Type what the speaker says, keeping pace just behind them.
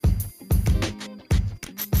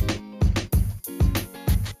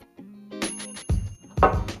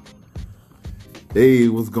Hey,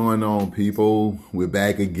 what's going on, people? We're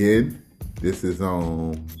back again. This is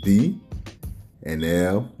D and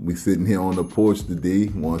L. We sitting here on the porch today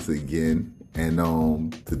once again,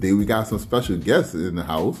 and today we got some special guests in the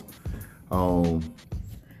house.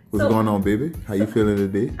 What's going on, baby? How you feeling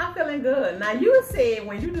today? I'm feeling good. Now you said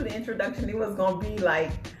when you do the introduction, it was gonna be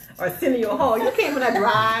like Arsenio Hall. You came in a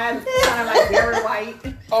drive, kind of like Barry White.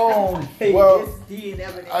 Hey, well, this D and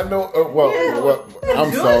everything. I know.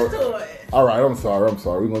 I'm sorry. All right, I'm sorry.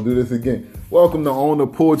 We're gonna do this again. Welcome to On the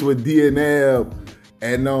Porch with D and L,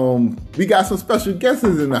 and we got some special guests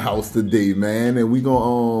in the house today, man. And we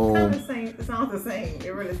gonna It sounds the same.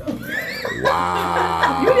 It really sounds the same.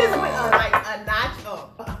 Wow. You just went like a notch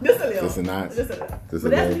up. Just a little. Just a notch. Just a little. Just But a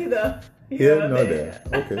that's little. neither Here nor there.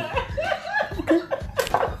 Okay.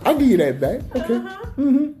 I'll give you that back. Okay.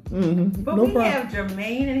 But No we problem. have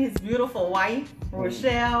Jermaine and his beautiful wife,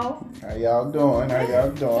 Rochelle. How y'all doing?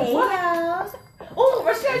 Oh,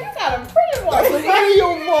 Rochelle, you got a pretty That's the voice. radio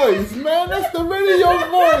voice, man. That's the radio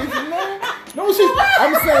voice, man. No shit.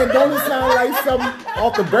 I'm saying, don't it sound like something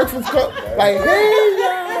off the Breakfast Club? Like, hey,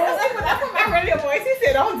 y'all. When I put my radio voice, he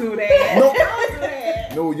said, "Don't do that. No. Don't do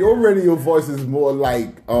that." No, your radio voice is more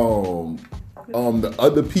like the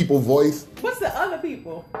other people voice. What's the other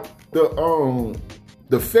people?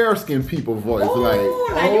 The fair skinned people voice. Oh, like,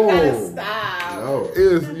 now you gotta stop. oh,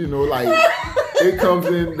 it's like it comes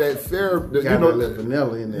in that fair. Got a little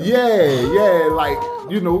vanilla in there. Yeah, like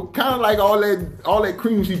kind of like all that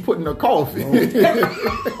cream she put in her coffee.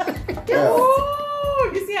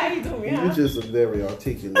 Oh, you see how he do me, huh? You're just a very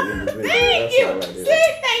articulate individual. Thank That's you. all right there.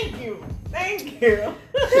 See, thank you.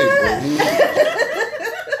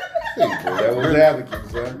 That was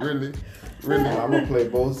advocate, son. Really. I'm gonna play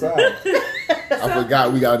both sides. I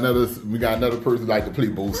forgot we got another person like to play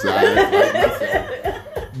both sides. Like myself.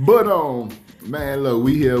 But man, look,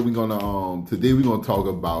 we here. We gonna today we gonna talk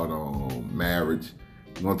about marriage.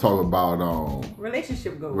 We're gonna talk about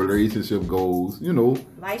Relationship goals. relationship goals.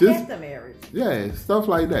 Life just after marriage. yeah, stuff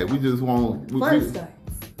like that. We just want Fun starts.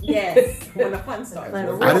 Yes, when the fun starts.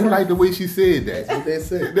 I didn't like the way she said that. That's what they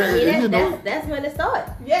said. That's when it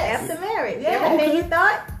starts. Yes. After marriage. Yeah. Everything you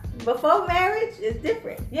thought before marriage is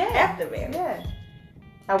different. Yeah. After marriage. Yeah.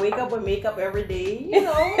 I wake up with makeup every day,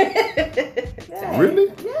 Yeah.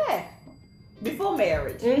 Really? Yeah. Before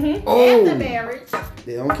marriage. Mm-hmm. Oh. After marriage.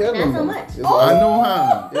 They don't care no Not so more. much. It's I all, know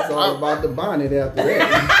how. it's all about the bonnet after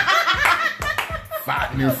that.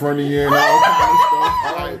 Fighting in front of you and all kind of stuff.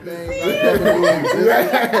 All Like, things like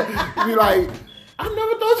that. be like, I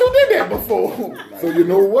never thought you did that before. So you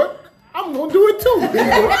know what? I'm gonna do it too.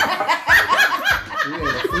 We in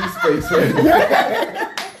a free space right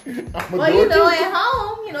now. Well, at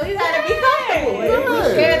home, you gotta be comfortable. Yeah.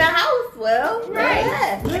 You share the house, well, Right.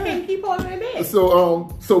 yeah. I can keep on in bed.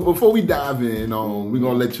 So before we dive in, we're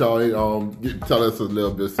gonna let y'all tell us a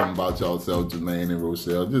little bit something about yourself, Jermaine and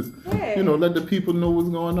Rochelle. Just Yeah. let the people know what's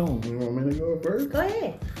going on. You want me to go first? Go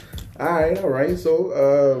ahead. All right.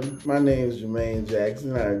 So, my name is Jermaine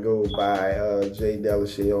Jackson. I go by Jay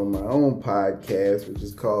Delachey on my own podcast, which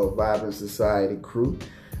is called Vibrant Society Crew.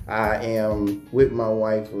 I am with my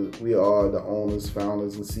wife. We are the owners,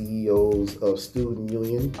 founders, and CEOs of Student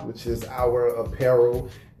Union, which is our apparel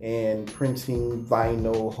and printing,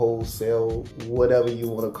 vinyl, wholesale, whatever you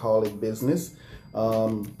want to call it, business.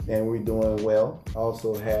 And we're doing well.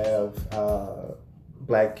 Also have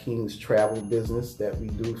Black Kings travel business that we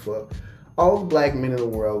do for all the black men in the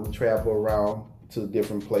world. We travel around to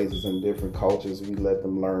different places and different cultures. We let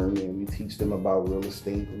them learn and we teach them about real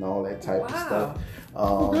estate and all that type of stuff.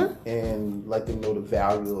 And let them know the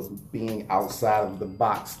value of being outside of the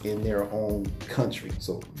box in their own country.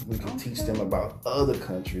 So we can teach them about other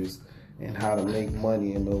countries and how to make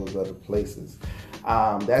money in those other places.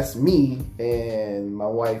 That's me and my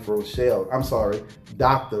wife Rochelle. I'm sorry,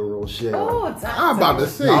 Dr. Rochelle. Oh, doctor. I'm about to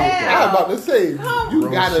say, Come you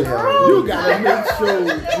gotta make sure.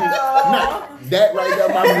 Nah, that right there,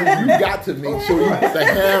 my man, you got to make sure you put the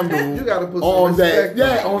handle You gotta put some on that. respect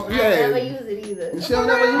Yeah, on on I never yeah. use it either. She'll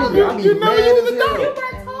never use it. I be You never mad use as it, hell. You worked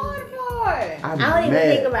hard for it. I be I don't even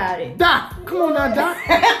mad. think about it. Doc, come on now, Doc.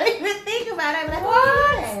 I don't even think about it. I'm like,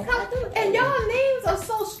 What? oh, And y'all names are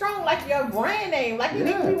so strong, like your brand name. Like you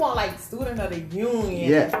make me want like student of the union,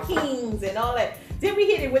 Yeah. Kings, and all that. Then we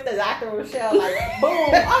hit it with the Dr. Rochelle, like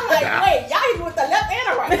boom. I'm like, wait, y'all hit it with the left and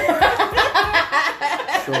the right.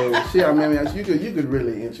 So, you could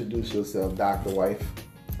really introduce yourself, Dr. Wife.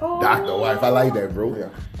 Dr. Wife, I like that, bro. Yeah.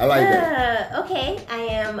 I like that. Okay, I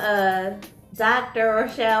am Dr.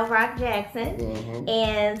 Rochelle Rock Jackson,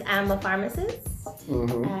 and I'm a pharmacist.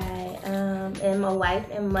 I am a wife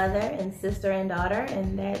and mother and sister and daughter,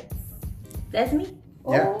 and that's That's me.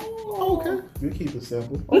 Yeah. Oh, okay. We keep it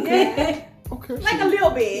simple. Okay. Okay. Like a little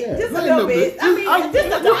bit. Yeah. Just a Like little bit. I mean, just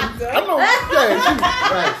a doctor. I know.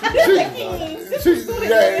 Yeah, she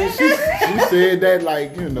said that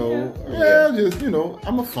like, you know, just, you know,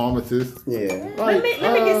 I'm a pharmacist. Yeah. Let Like, me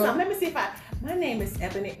get some. Let me see if my name is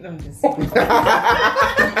Ebony. I'm just Like,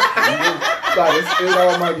 it's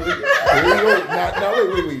almighty. Here we go.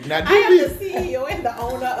 Now, wait. Now, I am the CEO and the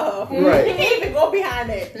owner of. Right. You can't even go behind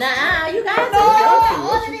it. Nah, you guys No, all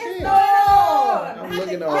Yes, of you this. can. No. I'm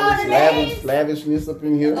looking at all All this the names. lavishness up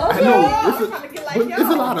in here. Oh, I know. I'm It's trying to get like but y'all.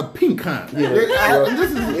 there's a lot of pink kind. Yeah.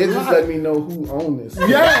 This is It just let me know who owns this.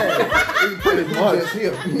 Yeah, it's pretty much. Just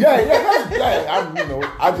him. I'm, you know,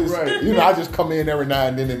 I just, you know, I just come in every now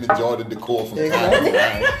and then and enjoy the decor from time to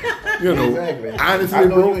time. You know, Exactly. honestly, I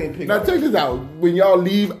know bro. you ain't pick Now up. check this out. When y'all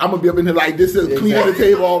leave, I'm gonna be up in here like this, cleaning the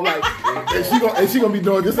table all right, and she gonna be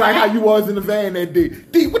doing just like how you was in the van that day.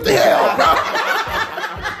 D, what the hell, bro?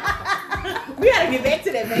 We gotta get back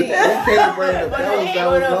to that man. We can't bring it up. That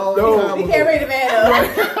was long No. time We ago. can't bring the man up.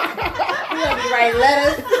 We gonna be writing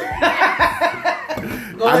letters.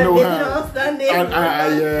 Go I know to how. visit on Sunday.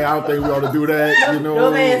 Yeah, I don't think we ought to do that. You know,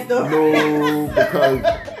 No man stuff. no, because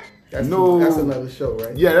That's another show,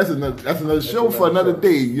 right? yeah, that's another show for another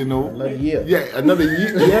day. You know, Another year. yeah, another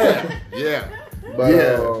year. Yeah. But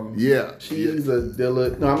Yeah. she's a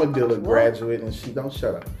Dillard. No, I'm a Dillard graduate, and she don't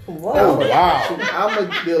shut up. Whoa. Oh, wow. I'm a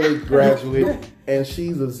Dillard graduate, and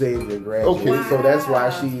she's a Xavier graduate. Okay. So that's why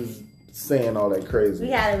she's saying all that crazy.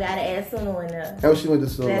 We gotta add Suno in there. Oh, she went to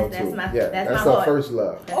Suno That's too. my- Yeah, that's that's my her heart. first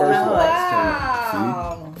love. That's First my love.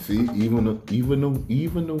 Wow. See, even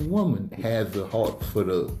a woman has a heart for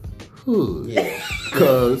the hood. Yeah.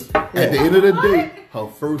 Cause at the end of the day, her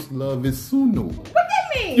first love is Suno. What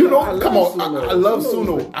that mean? You know, I come love on, Suno. I love Suno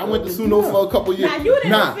Suno. is I went to good. Suno for a couple years. Now you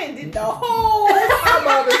done offended the whole. I'm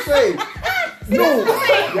about to say. No,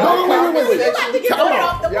 wait. You about to get Time voted out.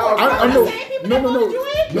 off the Y'all- board. I The know. same people No. that voted you in?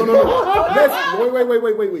 No.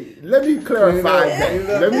 Wait. Let me clarify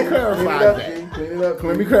that. Let me clarify that. Clean it up.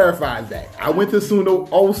 Let me clarify that. I went to Suno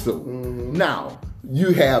also. Now,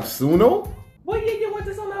 you have Suno. What year you went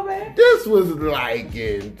to Suno, man? This was like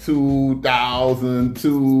in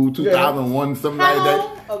 2002, 2001, something How like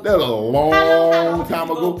long? that. That's a long long time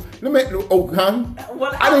did you ago. Let me.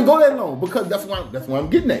 Well, I didn't go that long because that's what I'm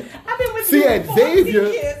getting at. I've been with See, you at for 14 Xavier-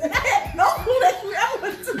 years, and I had no clue that you ever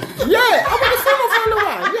went to. Yeah, I went to Suno for a little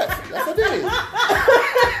while. Yes, I did.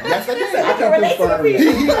 Yes, I did. I can confirm that.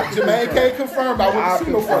 Jermaine can't confirm I went to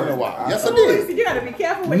Suno for a little while. Yes, I did. Listen, you gotta be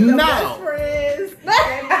careful with your Now. best friends.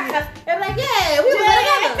 They're like, yeah, we were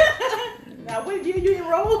together. Now, what year you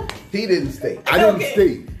enrolled? He didn't stay. I didn't Okay.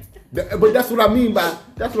 stay. But that's what I mean by,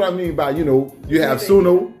 you know, you have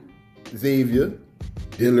Suno, Xavier,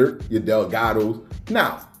 Dillard, your Delgados.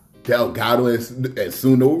 Now, Delgado and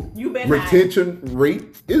Suno, You been retention rate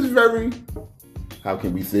is very, how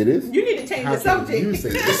can we say this? You need to change How the can subject. you say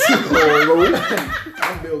this? Low.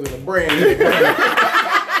 I'm building a brand new brand.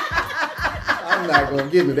 I'm not gonna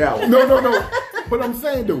get into that one. No. But I'm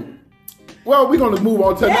saying, dude, well, we're going to move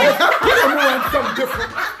on to we're gonna move on to something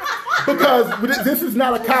different. Because this is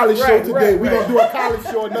not a college show today. We're going to do a college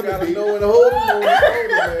show another Gotta day. know when to hold it, know when to hold it,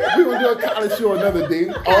 man. We're going to do a college show another day.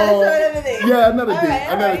 show another day. Yeah, another All day. right,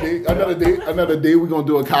 all right. Another day. We're going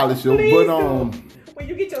to do a college show. Please But, do. When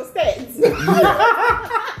you get your stats.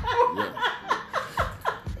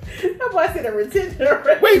 That boy said a retention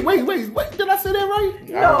rate. Wait. Did I say that right?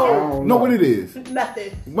 No. No, what it is.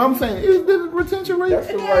 Nothing. What I'm saying is the retention rate. That's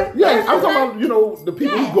the right. Yeah, I'm talking about, you know, the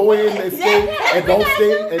people who go in and stay and don't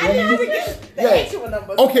stay and I need to leave. get the Yeah. actual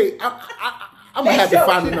numbers. Okay, I'm gonna have to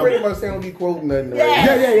find the She pretty number. much saying don't be quoting nothing.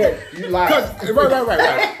 Yeah. Yeah. You lie.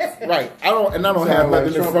 Right. I don't have Sound nothing like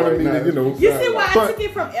in Trump front of right me now. that, you know. You see why I But- took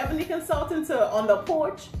it from Ebony Consulting to On the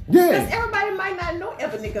Porch? Yeah. Because everybody might not know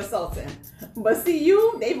Ebony Consulting. But see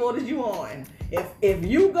you, they voted you on. If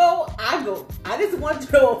you go, I go. I just want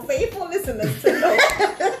your faithful listeners to know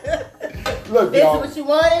Look, This is y'all. what you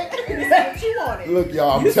wanted. this is what you wanted. Look,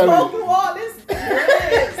 y'all. I'm you telling spoke you. through all this. Here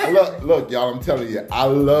it is. Look, y'all. I'm telling you. I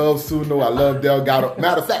love Suno. I love Delgado.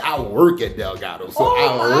 Matter of fact, I work at Delgado, so Oh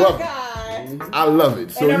I my love it. God. I love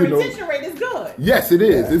it. So And the you know. retention rate is good. Yes, it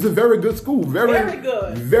is. It's a very good school. Very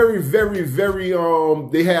good. Very.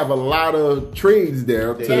 They have a lot of trades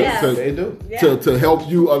there Yeah. They do. to help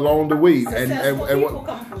you along the way. Successful people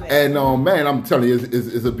come from there. And man, I'm telling you,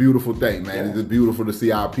 it's a beautiful thing, man. It's beautiful to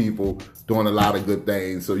see our people doing a lot of good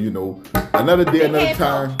things. So you know, another day, another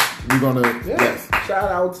time, we're gonna yes.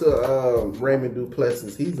 shout out to Raymond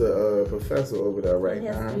Duplessis. He's a professor over there right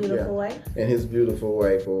now. His beautiful wife. And his beautiful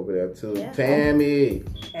wife over there too. Yeah. Tammy.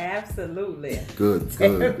 Absolutely. Good.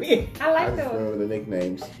 I I like just those. remember the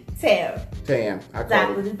nicknames. Tam. Tam. I call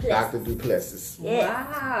Dr. her Duplessis. Dr. Duplessis.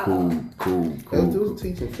 Yeah. Wow. Cool. It was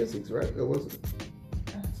teaching physics, right? Or was it?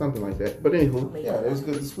 Something like that. But anywho, yeah, it was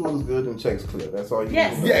good. The school is good and checks clear. That's all you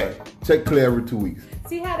Yes. need. Yeah. Check clear every 2 weeks.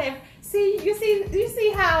 See how that? You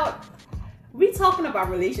see how we talking about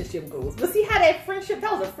relationship goals, but see how that friendship?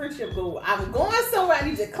 That was a friendship goal. I'm going somewhere. I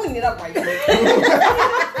need to clean it up right quick.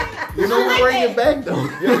 You know, I bring like it back though.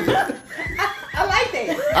 I like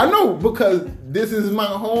that. I know because this is my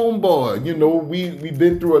homeboy. You know, we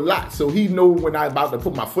been through a lot, so he know when I about to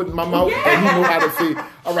put my foot in my mouth, and he know how to say,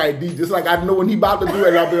 "All right, D." Just like I know when he about to do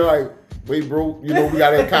it, I'll be like, "Wait, bro." You know, we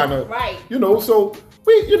got that kind of Right. You know, so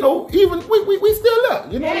we, you know, even we still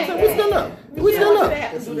up. You know what I'm saying? We still up. We still don't want up. you to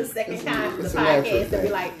have to do the second time for the it's a natural podcast and be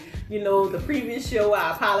thing. like, you know, the previous show,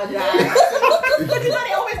 I apologize. But you know,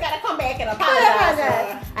 they always got to come back and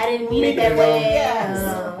apologize. I didn't mean it that way.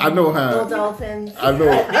 Yes. I know how. Little dolphins. I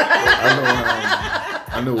know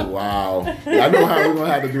how. I know. Wow. I know how we're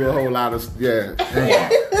gonna have to do a whole lot of So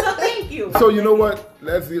thank you. So you know what?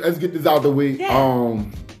 Let's get this out the way. Yeah.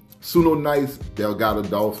 Suno Nice, Delgado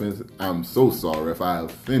Dolphins. I'm so sorry if I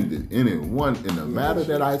offended anyone in the matter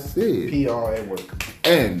that I said. PR at work.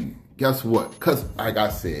 And guess what? Cause like I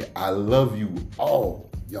said, I love you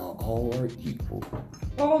all. Y'all all are equal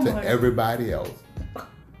Oh to my everybody else.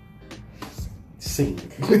 Sing.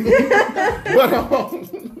 But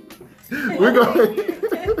we're gonna.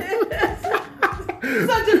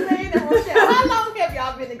 So Jermaine and Rochelle, how long have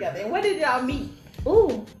y'all been together? And when did y'all meet?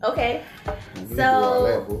 Ooh, okay. We do all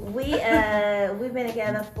that, So boo. we've been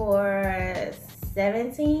together for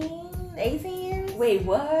 17, 18 years. Wait,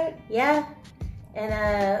 what? Yeah.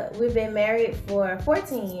 And we've been married for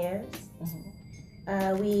 14 years.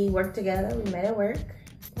 We worked together. We met at work.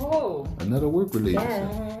 Oh. Another work relationship.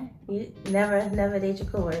 Yeah. You never date your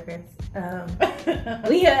coworkers.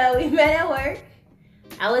 We met at work.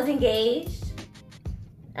 I was engaged.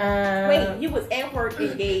 Wait, you was at work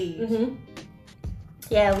engaged. Mhm.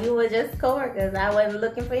 Yeah, we were just coworkers. I wasn't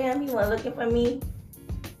looking for him. He wasn't looking for me.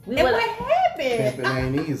 We And were what happened? Pimping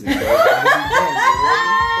ain't easy. So it gotta be done,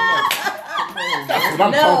 That's what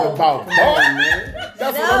I'm No. talking about. Come on, man.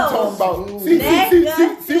 That's No. what I'm talking about. See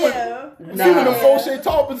when the Fauché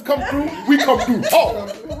Talbans come through, we come through hard.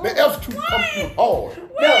 The F2 come through hard.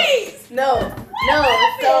 Wait. No.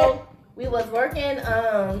 So we was working. Let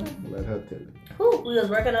her tell it. We was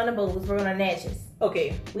working on the boat. We was working on Natchez.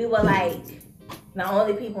 Okay. We were like the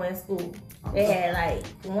only people in school. They had like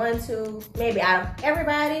 1, 2, maybe out of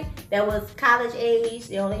everybody that was college age,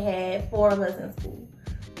 they only had 4 of us in school.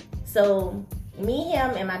 So me,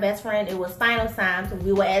 him, and my best friend, it was finals time. So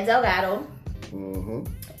we were at Delgado, Mm-hmm.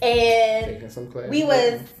 and Taking some classes. we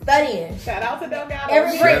was studying. Shout out to Delgado.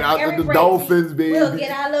 Every break, Shout out every to the break, Dolphins, We'll baby.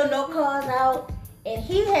 get our little note cards out, and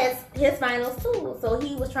he has his finals too. So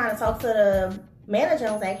he was trying to talk to the manager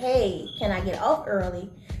and was like, "Hey, can I get off early?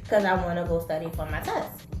 Because I want to go study for my test."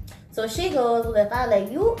 So she goes, "Well, if I let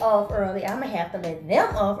you off early, I'm gonna have to let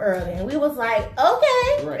them off early." And we was like,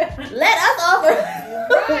 "Okay, Right. let us off early,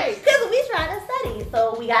 Right. Because we trying to study."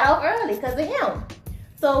 So we got off early because of him.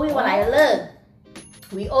 So we were like, "Look,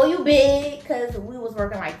 we owe you big," because we was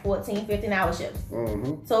working like 14, 15-hour shifts.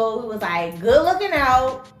 Mm-hmm. So we was like, good looking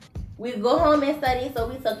out. We go home and study. So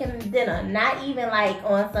we took him to dinner. Not even like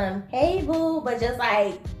on some, hey boo, but just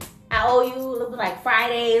like, I owe you, it was like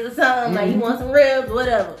Fridays or something. Like, you want some ribs,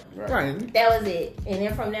 whatever. Right. That was it. And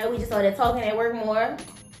then from there, we just started talking at work more.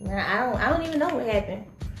 I don't even know what happened.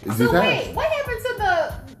 It's So just wait, what happened to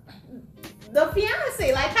the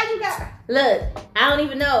fiance? Like, how you got? Look, I don't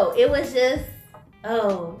even know. It was just,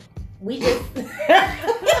 we just.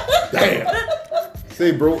 Damn.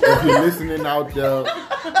 Say, bro, if you're listening out there,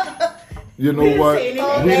 you know what? say anything.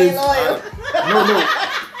 Oh, We man, just-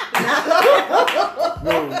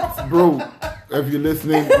 no, bro. If you're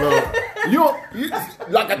listening, bro, you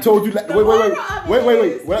like I told you. Wait. You can't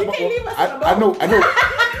leave us I know.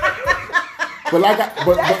 But like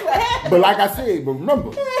I said, but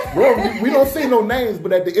remember, bro, we don't say no names.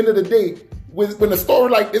 But at the end of the day, when a story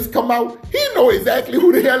like this come out, he know exactly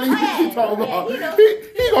who the hell he talking about. he know.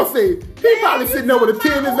 He gonna say he probably sitting there with a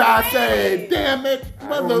tear in his eye saying, "Damn it, I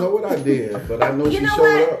don't mother." know what I did, but I know You she know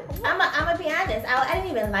showed what? up. I'm gonna be honest. I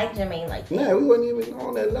didn't even like Jermaine like that. Yeah, we wasn't even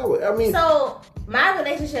on that level. I mean, So my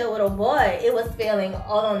relationship with a boy, it was failing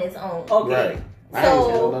all on its own. Okay. right. I ain't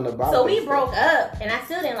know nothing about So that we stuff. broke up, and I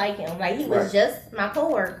still didn't like him. Like, he was Right. just my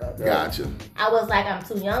coworker. Gotcha. I was like, I'm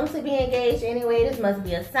too young to be engaged anyway. This must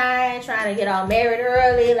be a sign. Trying to get all married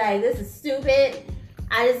early. Like, this is stupid.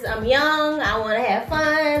 I'm young. I want to have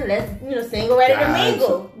fun. Let's, single ready to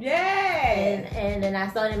mingle. Yeah. And then I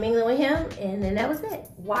started mingling with him, and then that was it.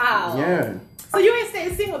 Wow. Yeah. So you ain't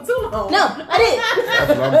stayed single too long. No, I didn't. That's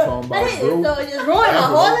what I'm talking I about, didn't. bro. So it just ruined my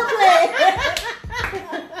whole plan.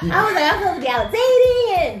 I was like, I'm supposed to be out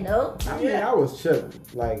dating, and nope. I mean, I was chilling.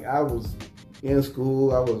 Like, I was in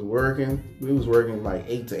school. I was working. We was working like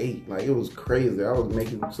 8 to 8. Like, it was crazy. I was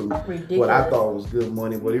making some Ridiculous. what I thought was good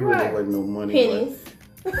money, but it really Right. wasn't no money. Pennies.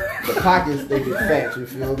 But the pockets, they get fat. You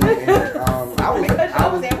feel me? And, Because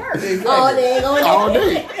I was at work. Exactly. All day, All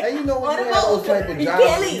day. And you know when On you the have those road. type of You jobs,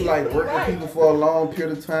 can't you leave. like work with Right. people for a long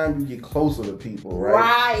period of time, you get closer to people, right?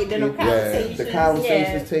 Right. Then the Yeah. conversations. The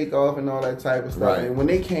conversations take off and all that type of stuff. Right. And when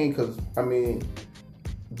they came, because I mean,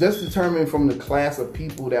 just determined from the class of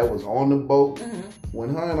people that was on the boat,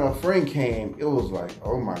 when her and her friend came, it was like,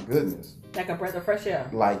 oh my goodness, Like a breath of fresh air.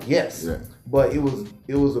 like yes, Yeah. but it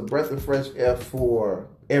was a breath of fresh air for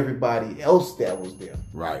everybody else that was there.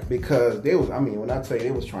 Right. Because they was, I mean, when I tell you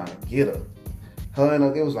they was trying to get her. Her and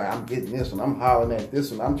her, it was like, I'm getting this one, I'm hollering at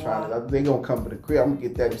this one, I'm trying to, they gonna come to the crib, I'm gonna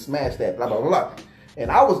get that and smash that, blah, blah, blah. And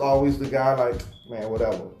I was always the guy like, man,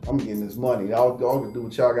 whatever, I'm getting this money. Y'all can do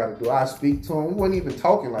what y'all gotta do. I speak to them, we wasn't even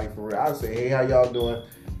talking like for real. I say, hey, how y'all doing?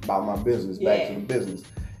 About my business, back to the business.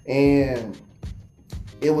 And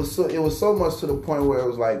it was so much to the point where it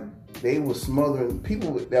was like, they were smothering,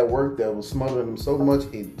 people that worked there was smothering them so much,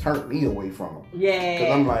 it turned me away from them. Yeah.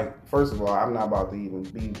 Because I'm like, first of all, I'm not about to even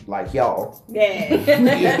be like y'all. Yeah.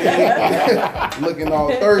 Looking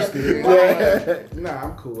all thirsty. Like, nah,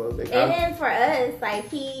 I'm cool. And then for us, like,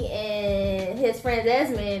 he and his friend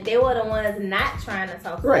Desmond, they were the ones not trying to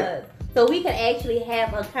talk to Right. us. So we could actually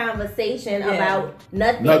have a conversation Yeah. about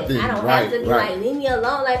nothing. Nothing, I don't right, have to be right. like, leave me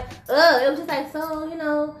alone. Like, it was just like, so,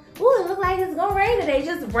 ooh, it look like it's gonna rain today.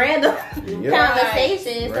 Just random Yeah.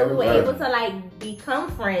 conversations. So we were Right. able to, like,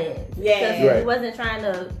 become friends. Yeah. Because Right. we wasn't trying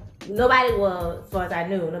to, nobody was, as far as I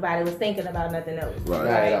knew, nobody was thinking about nothing else. Not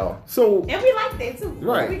Right. at all. So And we like that too.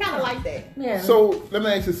 Right. We kind of like that. Yeah. So let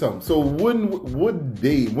me ask you something. So what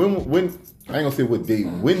day? When I ain't gonna say what day.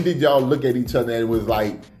 When did y'all look at each other and it was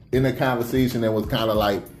like in a conversation that was kind of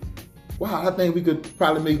like, wow, I think we could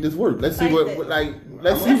probably make this work. Let's see Like what that.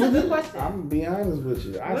 let's see That's a what. good question. I'm gonna be honest with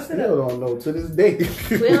you. I What's it still don't know to this day.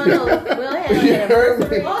 we don't know. We don't have You no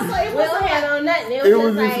heard me? Also, it We was don't have no nothing. It It was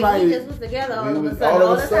was just just like, we like- just was together all we of a was- sudden, all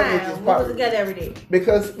all of a the sudden it time. just We popped. was together every day.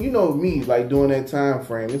 Because you know me, like during that time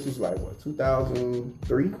frame, this was like what,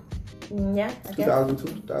 2003, Yeah, I guess. 2002,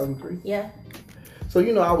 2003. Yeah. So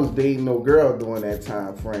I was dating no girl during that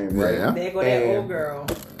time frame, right? Yeah. there go that And- old girl.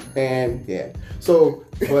 And yeah, so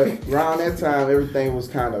but around that time, everything was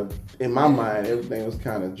kind of in my mind. Everything was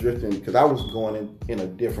kind of drifting because I was going in a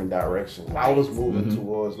different direction. I was moving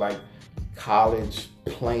towards like college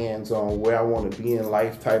plans on where I want to be in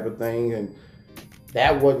life, type of thing, and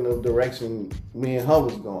that wasn't the direction me and her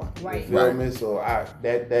was going. Right. You feel Right. me? So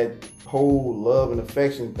that whole love and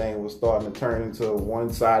affection thing was starting to turn into a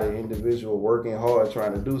one-sided individual working hard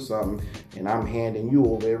trying to do something, and I'm handing you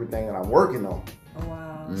over everything that I'm working on. Oh, wow.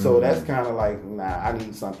 So that's kind of like, nah, I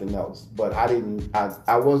need something else. But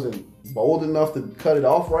I wasn't bold enough to cut it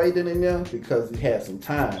off right then and there because it had some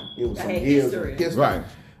time. It was I some had years history. of history. Right.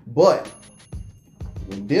 But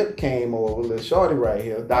when Dip came over, little Shorty right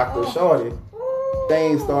here, Dr. Shorty,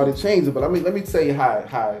 things started changing. But let me tell you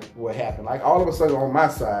how what happened. Like all of a sudden on my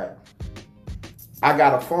side, I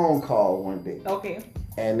got a phone call one day, Okay.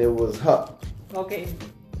 and it was her, Okay.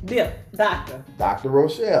 Dip. Doctor. Dr.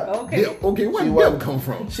 Rochelle. Okay. Dip. Okay, where She did wasn't- Dip come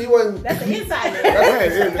from? She wasn't. That's the inside man.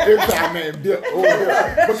 That's inside man Dip. Oh,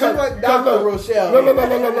 yeah. She wasn't Dr. Rochelle. No.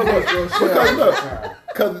 Because look,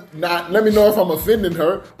 because now let me know if I'm offending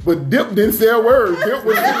her, but Dip didn't say a word. Dip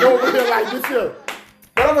was sitting over here like this here.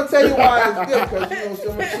 But I'm gonna tell you why it's Dip,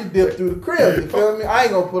 because she dipped through the crib. You feel me? I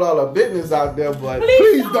ain't gonna put all her business out there, but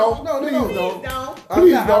Please don't. No, Please no, don't. Please don't.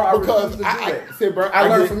 Please I don't, because refuse to do I that. said, bro, I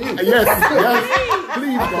learned from you. Yes,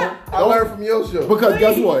 please don't. I learned from your show. Because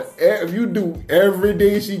guess what? If you do every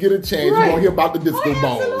day she get a chance, you Right. gonna hear about the disco Oh,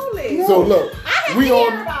 balls. absolutely. So look, I we didn't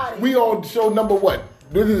hear about on it. we on show number what?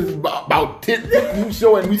 This is about 10th new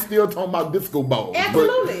show, and we still talking about disco balls.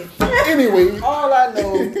 Absolutely. But anyway, All I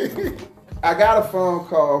know, I got a phone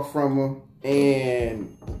call from her,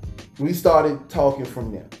 and we started talking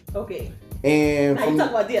from there. Okay. And Now you from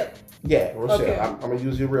talking about Dip. yeah, Rochelle. Okay. I'm gonna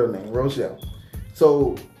use your real name, Rochelle.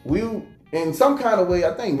 So we, in some kind of way,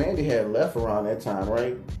 I think Mandy had left around that time,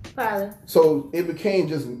 right? Probably. So it became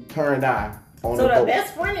just her and I on So the the boat.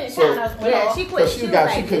 best friend is So- kind of Yeah, she quit. Cause she was got-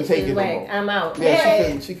 like, she couldn't this take is it no whack. more. I'm out.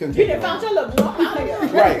 Yeah, she couldn't You take done it. found your little blunt out here.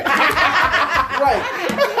 Right.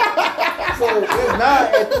 Right. So now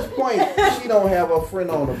at this point, she don't have a friend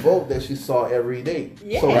on the boat that she saw every day.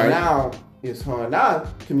 Yeah. So Right. now it's her and I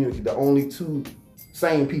community, the only two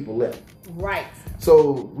same people left. Right.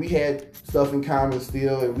 So we had stuff in common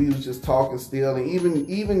still, and we was just talking still, and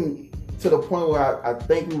even to the point where I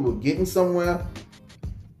think we were getting somewhere.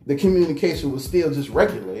 The communication was still just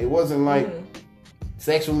regular. It wasn't like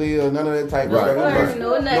sexually or none of that type Right. of stuff. Flirting, no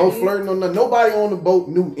No nothing. flirting, no nothing. Nobody on the boat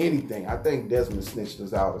knew anything. I think Desmond snitched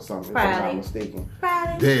us out or something, if I'm Probably. not mistaken.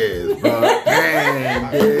 Friday. Des, bro. Damn, Yeah, I'm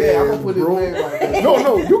gonna Des, put his bro. name like that.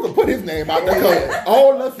 No, you can put his name out there because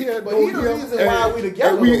all us here But know he the him, reason and- why we together.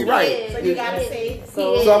 and we- though. right. So you gotta say.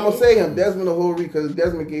 So- So I'm gonna say him, Desmond Ahuri, because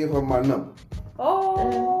Desmond gave her my number,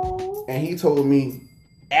 Oh. and he told me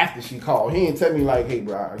after she called. He didn't tell me like, "Hey,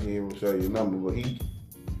 bro, I gave him show your number," but he,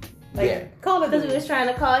 Like, yeah, call it. Because we was trying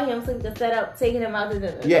to call him so we could set up taking him out to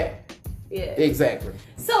dinner. yeah, Yeah. exactly,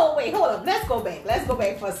 So wait, hold up. Let's go back. Let's go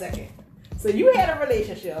back for a second. So you had a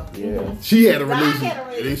relationship. yeah. She had a Doc relationship. had a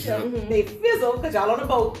relationship. They fizzled because y'all on the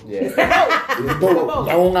boat. Yeah. It's the boat. It's the boat.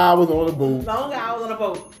 Long hours on the boat, Long hours on the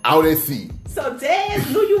boat. out at sea. So Dad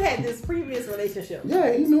knew you had this previous relationship.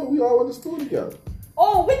 Yeah, he knew we all went to school together.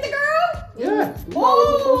 Oh, with the girl? Yeah, we all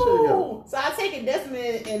went to school together. Oh, so I take it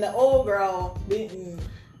Desmond and the old girl didn't.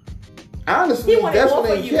 Honestly, He wanted that's more what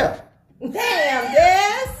for they you. kept. Damn,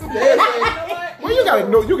 Des. You know what? Well, you gotta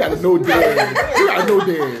know Des. You gotta know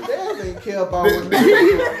Des. Dad ain't care about Yeah,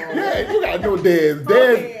 what you gotta know Des.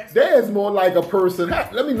 Des more like a person.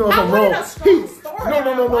 Let me know if I I'm wrong. wanted a strong story.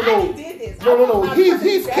 Why he did this. No.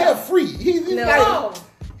 He's carefree. He's No. like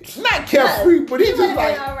not carefree, but He he's would just have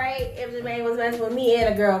like been all right if Jermaine was messing with me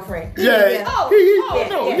and a girlfriend. yeah. Oh, He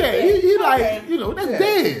like okay. that's Yeah,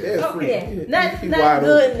 Des. Dad's free. Yeah, He not wide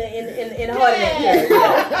good open. in hard. Yeah.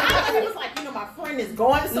 Oh, I thought he was like, my friend is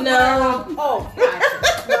going somewhere. No. Oh,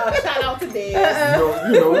 gotcha. Well, shout out to Des.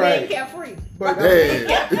 You know, He right? ain't carefree. But Des.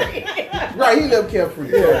 right, he lived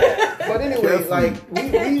carefree. Yeah. But anyway, Carefree.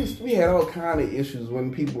 like we had all kind of issues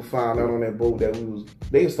when people found out on that boat that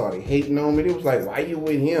they started hating on me. They was like, "Why you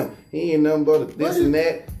with him? He ain't nothing but a this and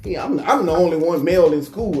that." I'm the only one male in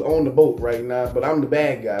school on the boat right now, but I'm the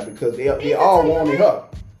bad guy because they all wanted her.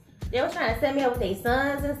 They was trying to set me up with their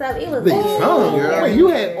sons and stuff. It was They very son. girl. Wait, you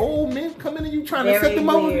had old men coming and you trying to set them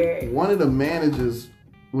up? weird. One of the managers,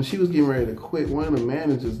 when she was getting ready to quit, one of the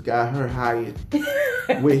managers got her hired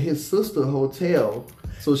with his sister hotel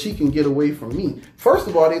so she can get away from me. First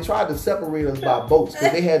of all, they tried to separate us by boats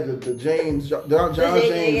because they had the John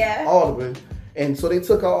James Yeah. Audubon. And so they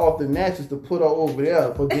took her off the Natchez to put her over there.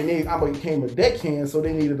 But then I became a deckhand, so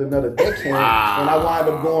they needed another deckhand. Wow. And I wound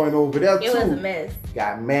up going over there too. It was a mess.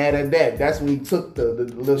 Got mad at that. That's when he took the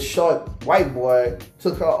little short white boy,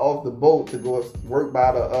 took her off the boat to go work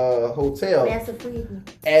by the hotel, Master Freedom.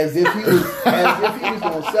 as if he was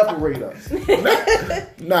going to separate us.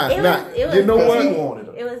 Nah. It was You know Because he what? wanted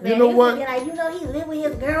her. It was bad. You know He what? was like, he lived with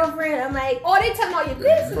his girlfriend. I'm like, Oh, they telling all your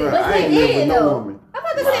business. Bruh, But I he ain't live with did, no though. woman. I'm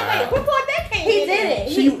about to say, wait, what part that came he in?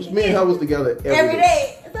 didn't. Me and her was together every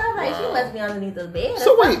day. So I'm like, she must be underneath the bed.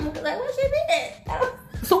 So or wait. something. Like, what she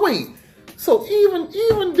did? So wait. So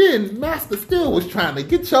even then, Master still was trying to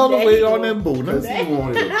get y'all There away you on go. them boat. Because he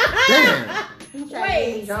wanted her. Damn. He tried to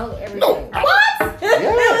get me drunk every No. day. What?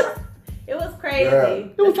 Yeah. It was crazy. Yeah.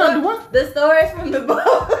 It was trying to do what? The stories from the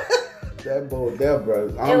boat. That boat there, bro.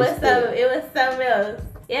 It was something else.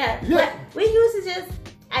 Yeah. Yeah. But we used to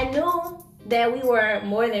I knew that we were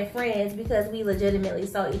more than friends because we legitimately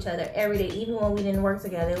saw each other every day. Even when we didn't work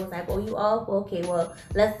together, it was like, oh, you off? Okay, well,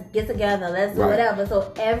 let's get together. Let's do Right. whatever.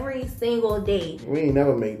 So every single day, We ain't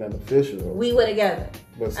never made nothing official. we were together.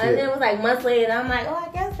 But And then still. it was like months later, I'm like, oh,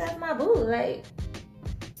 I guess that's my boo. Like,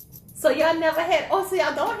 So y'all never had, so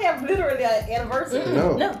y'all don't have literally an anniversary.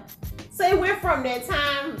 No. no. So it went from that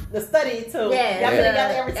time, the study, to Yeah. y'all been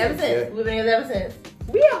together ever ever since. since. We've been together ever since.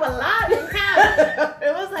 We have a lot in common.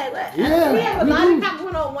 It was like, what? Yeah. We have a we lot in do. common. We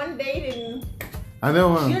went on one date and I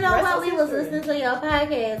know. You know Rest how is we was history. listening to your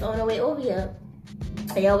podcast on the way over here,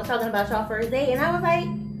 and y'all was talking about y'all first date, and I was like,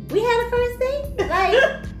 we had a first date?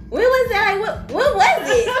 Like, when was that? Like, when was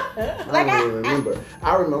it? Like, I don't really remember.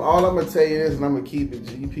 I remember. All I'm gonna tell you is, and I'm gonna keep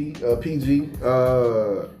it PG.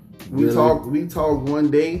 We Really? talked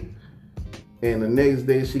one day, and the next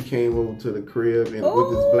day she came over to the crib and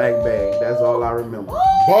with this black bag. That's all I remember.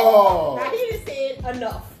 Ball. Now he just said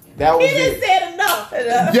enough. That was He just it. said enough.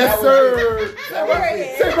 Yes, sir. That was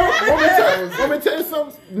it. Say, bro, let me tell you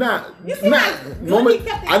something. Nah, You see nah. how good Moment, he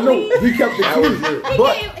kept it I know clean? he kept it That was clean, it. He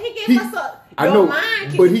but gave he- us a I Your know, mind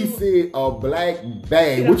can but he do- said a black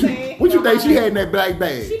bag. You know What what I'm you saying? what you Your think she mind. had in that black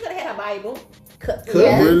bag? She could have had a Bible. Could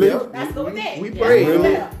Yeah. Really? Let's go with that. We Yeah. prayed.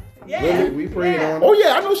 Really? on it. Yeah. Really? We prayed Yeah. on it. Oh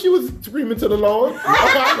yeah, I know she was screaming to the Lord. Oh,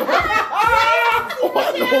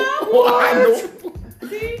 I know. Oh, I know.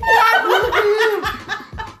 See? Oh, I know.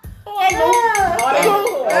 All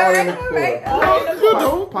All in the Alright, quarter. alright. You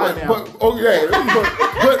know, Pineapple. but oh yeah,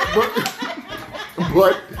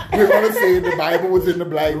 but we're gonna say the Bible was in the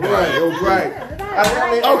black bag. Right, Okay. right.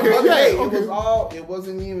 Okay, but yeah, hey, okay. it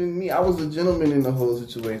wasn't even me. I was a gentleman in the whole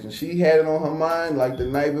situation. She had it on her mind like the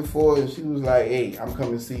night before, and she was like, "Hey, I'm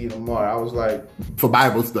coming to see you tomorrow." I was like, For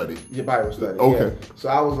Bible study. "Your Bible study." Okay. Yeah. So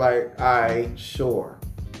I was like, "All right, sure."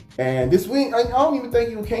 And this week, I don't even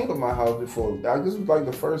think you came to my house before. This was like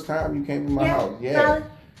the first time you came to my house. Yeah. Solid.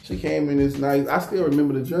 She came in this nice. I still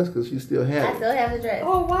remember the dress because she still had I it. still have the dress.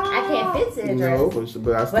 Oh, wow. I can't fit in the No, dress.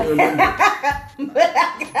 but I still remember. But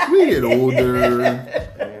I got We get older.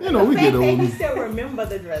 You know, we The get fact that older. he still remember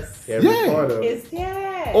the dress. Every Yeah. part of it. It's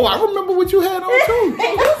yeah. Oh, I remember what you had on too.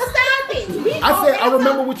 Hey, you stop it. We I said I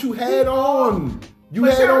remember what you had on. You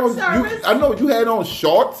For had church on. service? I know you had on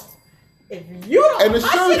shorts. If you don't And the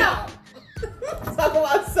hush shirt. it up. Talk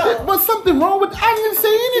about something. But something wrong with? I didn't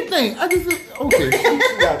say anything. I just okay.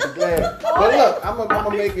 She got the glass. But look, I'm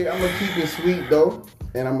gonna make it. I'm gonna keep it sweet though,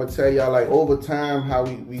 and I'm gonna tell y'all like over time how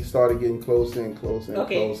we started getting closer and closer and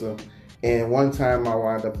Okay. closer. And one time I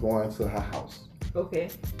wound up going to her house, Okay.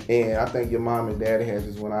 and I think your mom and daddy had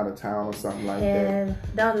just went out of town or something like that. And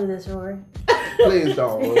don't do this, Rory. Please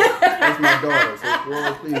don't. Roy. That's my daughter. So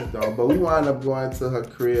Roy, please don't. But we wound up going to her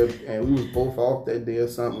crib, and we was both off that day or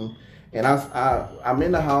something. And I'm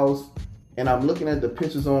in the house, and I'm looking at the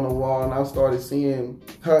pictures on the wall, and I started seeing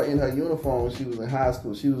her in her uniform when she was in high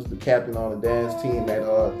school. She was the captain on the dance team at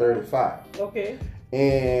 35. Okay.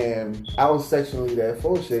 And I was sectionally that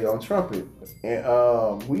Fauché on trumpet.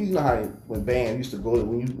 And we know how when band used to go to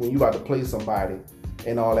when you about to play somebody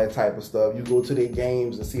and all that type of stuff. You go to their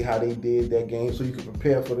games and see how they did that game so you can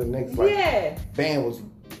prepare for the next like Yeah. band was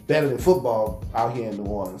better than football out here in New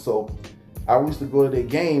Orleans. So I used to go to their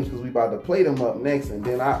games because we about to play them up next. And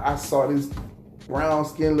then I saw this brown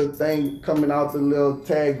skin little thing coming out the little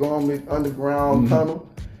tag garment underground tunnel.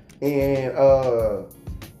 And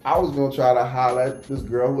I was going to try to holler at this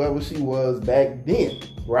girl, whoever she was back then,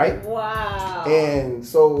 right? Wow. And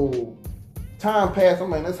so time passed. I'm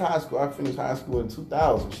like, that's high school. I finished high school in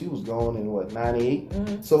 2000. She was gone in what,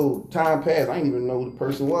 98? So time passed. I didn't even know who the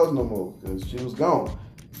person was no more because she was gone.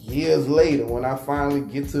 Years later, when I finally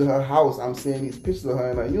get to her house, I'm seeing these pictures of her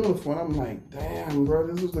in her uniform. I'm like, damn, bro,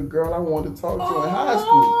 this was the girl I wanted to talk to in high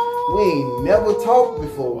school. We ain't never talked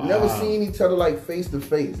before. Wow. Never seen each other like face to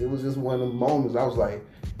face. It was just one of the moments. I was like,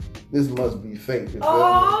 this must be fake. You feel me?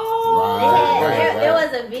 Oh. They had, Right, there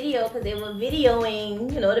was a video because they were videoing,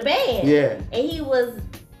 the band. Yeah. And he was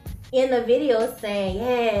in the video saying,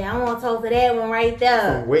 "Yeah, I want to talk to that one right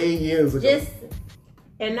there." From way years ago. Just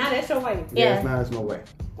And now that's your wife. yeah. Nah, there's no way.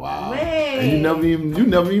 Wow. Man. And you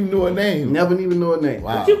never even knew her name. Never even knew her name.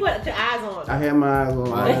 Wow. But you put your eyes on. I had my eyes on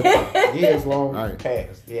Right. her. Years long Right.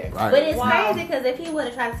 past. Yeah. Right. But it's Wow. crazy because if he would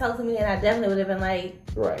have tried to talk to me, then I definitely would have been like,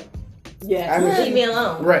 Right. Yes. I mean, "Leave me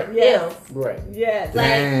alone." Right. Yes. Right. Yes. Like,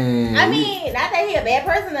 Dang. I mean, not that he a bad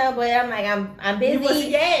person though, but I'm like, I'm busy. You was,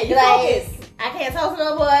 yeah, you like, focus. I can't talk to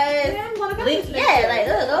no boys. Yeah, I'm gonna go Leave- to yeah, like,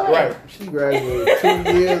 go ahead. Right. She graduated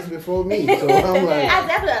 2 years before me. So I'm like, I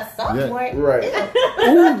definitely a sophomore. Right. Yeah.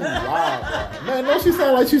 Ooh, wow. Man, don't she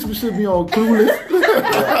sound like she should be on Clueless?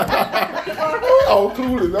 Oh,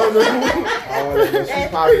 Clueless. She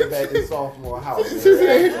popped back in sophomore house. She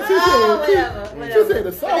said, Oh, whatever. she said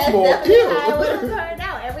the sophomore That's how it would have killed. turned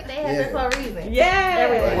out. Everything happens for a reason. Yeah.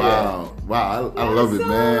 Everything. Wow. Wow. I love it, So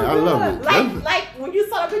man. I love good. it. Like when you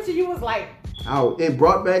saw the picture, you was like, Oh, it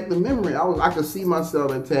brought back the memory. I could see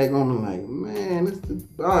myself at Tag on and like, man, this is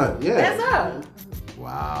yeah. that's her.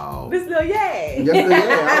 Wow. This little yay. Yes, yeah.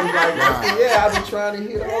 I was like, yeah, I've been trying to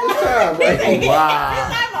hit all the time. Like, Wow.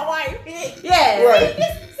 It's not my wife. Yeah. Right.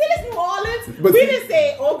 See this New Orleans? But we see- didn't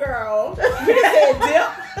say, oh girl. We didn't say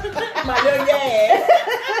dip. My little yay.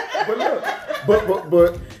 But look,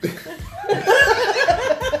 but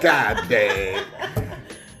God dang.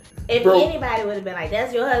 If Bro. anybody would have been like,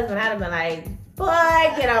 "That's your husband," I'd have been like, "Boy,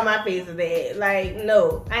 get out my face with that." Like,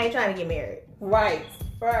 no, I ain't trying to get married. Right.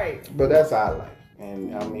 Right. but that's our life.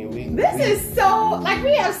 And I mean, This is so, like,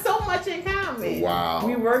 we have so much in common. Wow.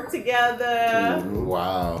 We work together.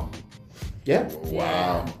 Wow. yeah.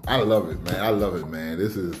 Wow. I love it, man. I love it, man.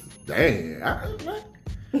 This is dang.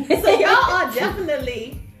 So y'all are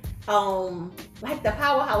definitely like the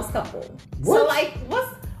powerhouse couple. So What? like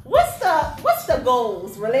What's the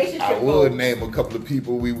goals? Relationship I goals. would name a couple of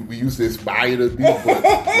people we used to aspire to be, but we're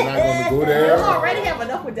not going to go there. You already have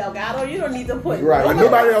enough with Delgado. You don't need to put Right. But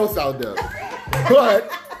nobody else out there.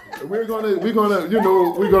 But let's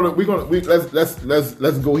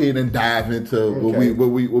go ahead and dive into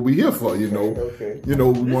what we here for. You know, Okay. You know,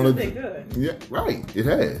 we This want has to. been good. Yeah, right. It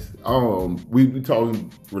has. We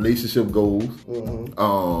talking relationship goals.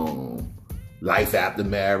 Life after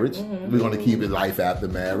marriage. We're gonna keep it life after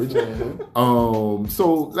marriage.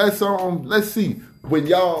 So let's see when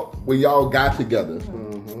y'all got together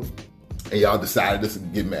and y'all decided to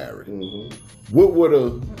get married. What were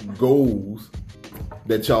the goals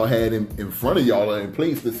that y'all had in front of y'all or in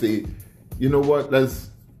place to say, you know what,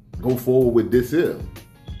 let's go forward with this here?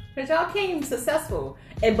 Because y'all came successful,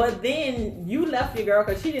 but then you left your girl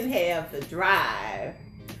because she didn't have the drive.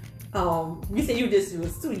 You said you just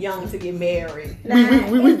was too young to get married.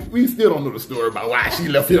 We still don't know the story about why she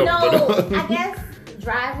left him. No, I guess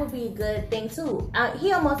drive would be a good thing too.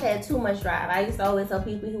 He almost had too much drive. I used to always tell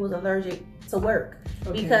people he was allergic to work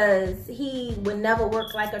because he would never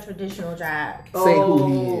work like a traditional job. Say who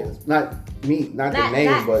he is, not me, not the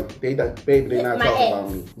name, but they not talking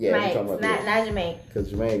about me. Yeah, they talking about not Jermaine. Because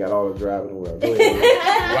Jermaine got all the drive in the world. Go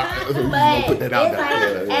ahead. But put that out It's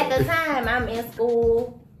there. like, at the time, I'm in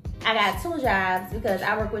school. I got 2 jobs because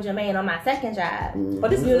I work with Jermaine on my second job.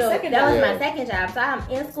 But this was the second that job. was my second job. So I'm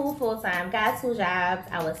in school full time, got 2 jobs.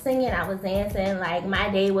 I was singing, I was dancing. Like my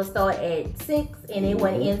day would start at 6 and it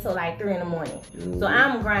went until like 3 in the morning. So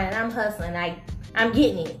I'm grinding, I'm hustling, like I'm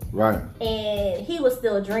getting it. Right. And he was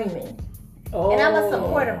still dreaming. And I'm a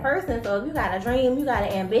supportive person, so if you got a dream, you got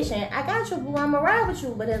an ambition, I got you, boo. I'ma ride with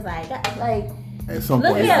you. But it's like At some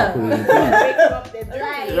look point, here. you gotta put it in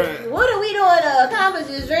place. Like, what are we doing to accomplish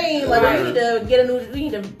this dream? Or do we need to get a new, we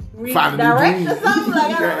need to Find a new redirect dream. or something?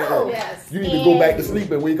 Like, I don't know. Yes. You need to go back to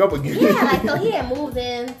sleep and wake up again. Yeah, like, so he had moved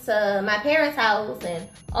into my parents' house and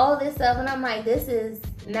all this stuff. And I'm like, this is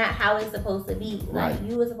not how it's supposed to be. Like, Right.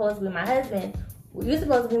 you were supposed to be my husband. You're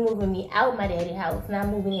supposed to be moving me out my daddy's house, not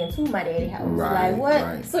moving into my daddy's house. Right, Like, what?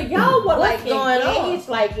 right. So y'all were What's like going on? engaged,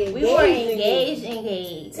 like engaged. We were engaged.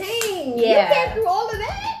 Dang, Yeah. you came through all of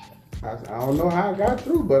that? I don't know how I got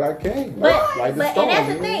through, but I came. But like the but storm, and that's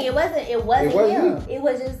the you know? thing. It wasn't wasn't him. you. It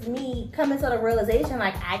was just me coming to the realization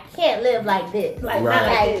like I can't live like this. Like, Right. not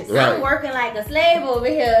like Like this. Right. I'm working like a slave over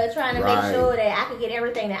here trying to Right. make sure that I could get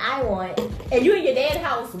everything that I want. And you in your dad's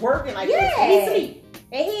house working like Yeah. this. And he sleep.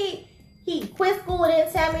 And he quit school and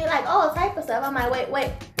didn't tell me like all type of stuff. I'm like, wait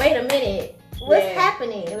a minute. What's Yeah.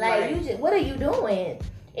 happening? Like Right. what are you doing?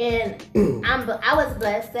 And I was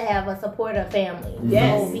blessed to have a supportive family.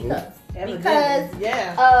 Yes. So because Evidently.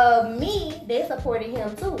 Yeah. of me, they supported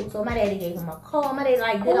him too. So my daddy gave him a call. My daddy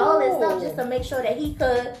like did all this stuff just to make sure that he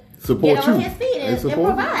could Support get you. on his feet and support you.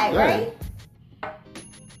 provide, Yeah. right?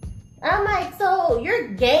 I'm like, so you're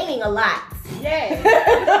gaining a lot.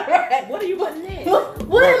 Yeah. What are you putting in?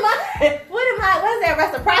 What am I? What's that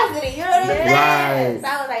reciprocity? You know what I'm saying? Right. So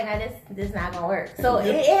I was like, no, this not gonna work. So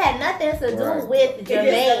it had nothing to do Right. with It's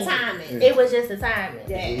Jermaine. just the timing. It was just the timing.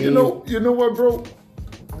 Yeah. You know what, bro?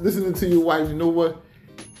 Listening to your wife, you know what?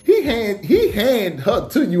 He hand her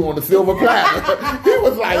to you on the silver platter. He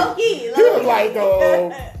was like, Low-key.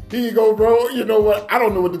 here you go, bro. You know what? I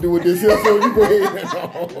don't know what to do with this here, so you go ahead and you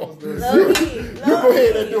go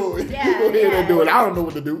ahead and do it. Yeah, you go ahead yeah. and do it. I don't know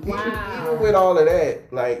what to do. Wow. Even with all of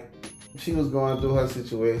that, like she was going through her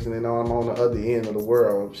situation, and I'm on the other end of the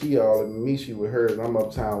world. She all in me, she with hers. I'm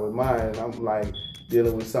uptown with mine, and I'm like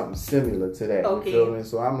dealing with something similar to that. Okay. You feel me?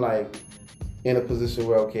 So I'm like in a position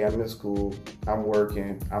where okay, I'm in school, I'm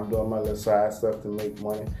working, I'm doing my little side stuff to make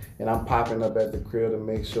money, and I'm popping up at the crib to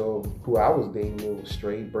make sure who I was dating was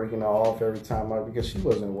straight, breaking her off every time because she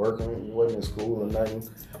wasn't working, wasn't in school or nothing.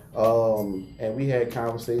 And we had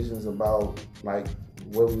conversations about like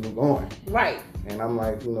where we were going. Right. And I'm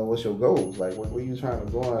like, you know, what's your goals? Like, where you trying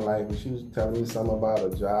to go? And like, when she was telling me something about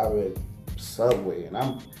a job at Subway, and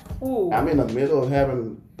I'm in the middle of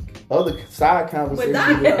having other side conversations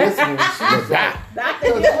with this one. She's like,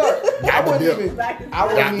 I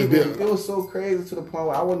wasn't even. It was so crazy to the point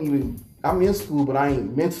where I wasn't even. I'm in school, but I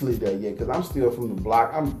ain't mentally there yet because I'm still from the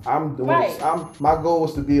block. I'm doing. Right. My goal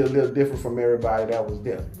was to be a little different from everybody that was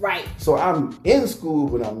there. Right. So I'm in school,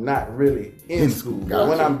 but I'm not really in school. Gotcha.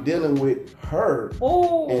 When I'm dealing with her,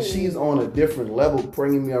 Oh. and she's on a different level,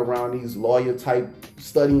 bringing me around these lawyer type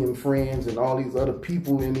studying friends and all these other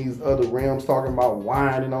people in these other realms talking about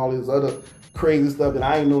wine and all this other crazy stuff that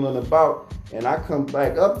I ain't know nothing about. And I come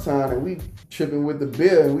back uptown and we tripping with the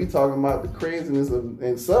beer and we talking about the craziness of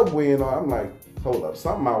and Subway and all. I'm like, hold up,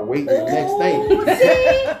 something I wait the next thing.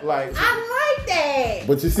 See? Like I like that.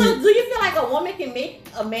 But you see, so do you feel like a woman can make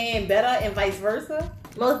a man better and vice versa?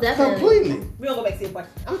 Most definitely. Completely. We don't go back to your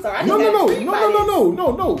question. I'm sorry. I no. just We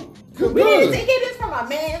need to get this from a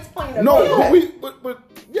man's point of view. But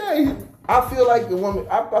yeah. I feel like the woman.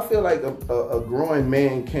 I feel like a growing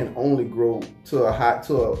man can only grow to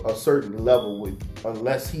a certain level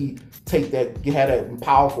unless he had that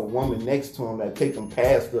powerful woman next to him that take him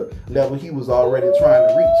past the level he was already trying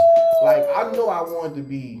to reach. Like I know I wanted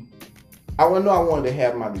to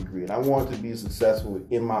have my degree and I wanted to be successful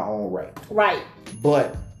in my own right. Right.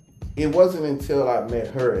 But it wasn't until I met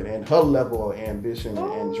her and her level of ambition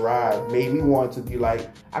and drive made me want to be like,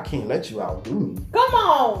 I can't let you outdo me. Come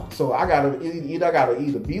on. So I gotta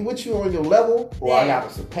either be with you on your level or I gotta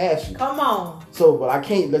surpass you. Come on. So, but I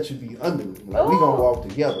can't let you be under me. Like we gonna walk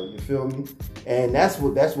together. You feel me? And that's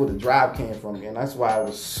where the drive came from, and that's why it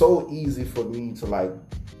was so easy for me to like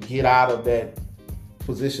get out of that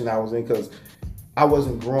position I was in because I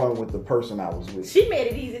wasn't growing with the person I was with. She made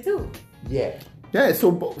it easy too. Yeah. Yeah,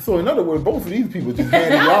 so in other words, both of these people just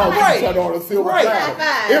handed y'all each other on a silver platter.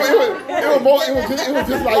 It was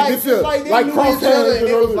just like this here, like cross hands.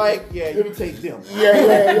 It was like, yeah, you take them.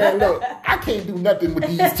 Yeah. Look, I can't do nothing with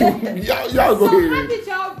these two. Y'all go ahead. How did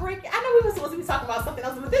y'all break? I know we were supposed to be talking about something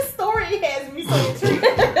else, but this story has me so intrigued.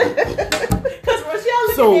 Because Rochelle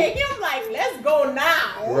looking at him like, let's go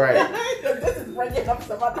now. Right. This is bringing up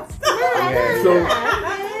some other stuff. Yeah.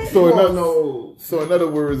 So in other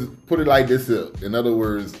words, put it like this here. In other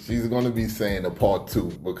words, she's going to be saying a part 2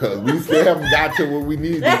 because we still haven't got to what we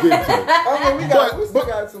need to get to. I mean, we still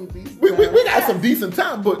got some decent time. We got some decent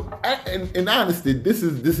time, but in honesty, this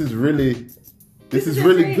is really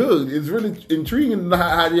good. It's really intriguing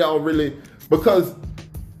how y'all really, because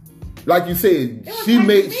like you said, she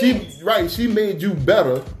made you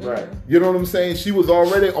better. Right. You know what I'm saying? She was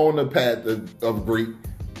already on the path of great,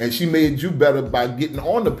 and she made you better by getting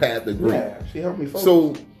on the path of great. Yeah, she helped me focus.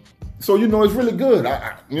 So you know, it's really good.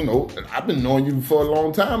 I've been knowing you for a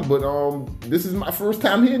long time, but this is my first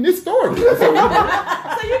time hearing this story. So, So you're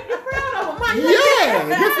proud of him, Mike. yeah,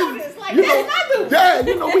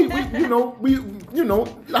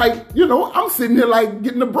 I'm sitting here like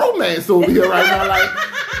getting a bromance over here right now, like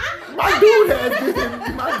my dude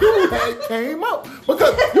had came up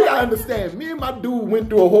because you gotta understand, me and my dude went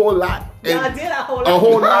through a whole lot. Y'all did a whole lot. A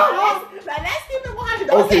whole lot. Like, let's keep it 100.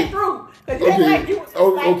 Don't say through. Because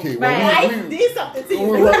Okay. Well, I did something to you. Now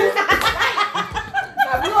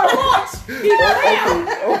we gonna watch.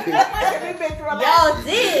 Y'all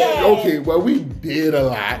did. Okay, well, we did a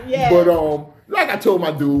lot. Yeah. But like I told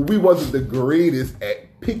my dude, we wasn't the greatest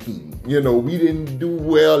at picking. You know, we didn't do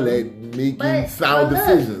well at making sound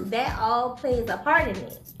decisions. That all plays a part in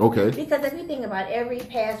it. Okay. Because if you think about every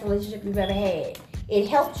past relationship you've ever had, it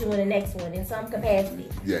helped you in the next one in some capacity.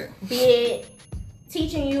 Yeah. Be it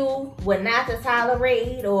teaching you what not to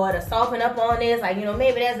tolerate or to soften up on this, like,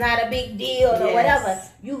 maybe that's not a big deal or whatever.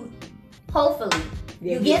 You hopefully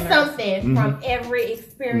you get something from every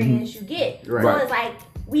experience you get. Right. So it's like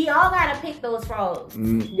we all gotta pick those frogs.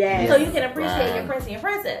 Yeah. So you can appreciate your prince and your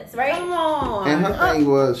princess, right? Come on. And her thing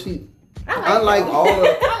was unlike y'all. all of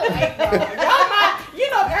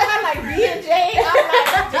Everybody like B&J. I'm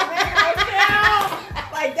like, Jermaine Rochelle.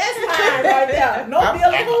 Like, that's mine right there. No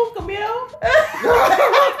Bill Camille.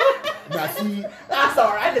 Now see, I'm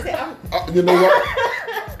sorry. I just said, you know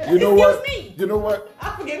what? You know what? Excuse me. You know what?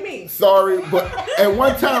 Forgive me. Sorry, but at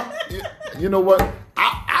one time, you know what?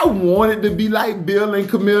 I wanted to be like Bill and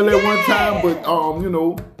Camille at one time, but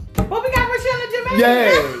But we got Rochelle and Jermaine.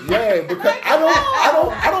 Yeah, because I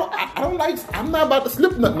don't like. I'm not about to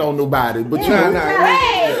slip nothing on nobody, but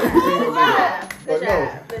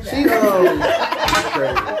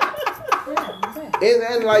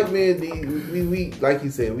And like me and D, we like you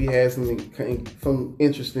said, we had some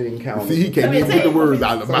interesting encounters. See, he can't even get the words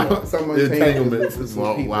out of my mouth. Some entanglements with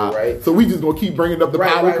some people, right? So we just gonna keep bringing up the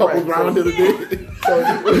power couples around here today. So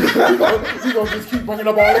we gonna just keep bringing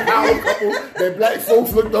up all the power couples that black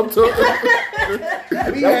folks looked up to.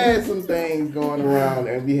 We had some things going around,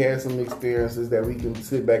 and we had some experiences that we can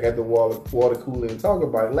sit back at the water cooler and talk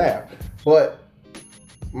about and laugh. But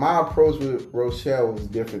my approach with Rochelle was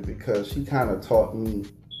different because she kind of taught me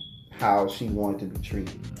how she wanted to be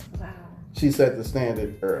treated. Wow. She set the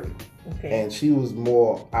standard early. Okay. And she was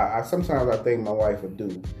more, sometimes I think my wife would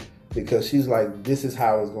do, because she's like, this is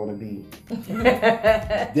how it's going to be.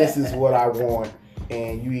 This is what I want.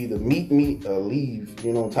 And you either meet me or leave,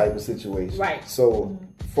 type of situation. Right. So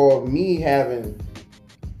for me having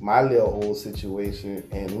my little old situation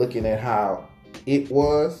and looking at how it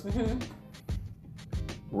was,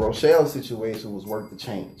 Rochelle's situation was worth the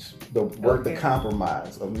change, worth the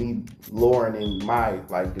compromise of me lowering my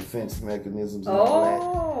like defense mechanisms and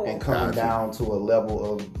all that, and coming down to a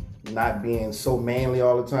level of not being so manly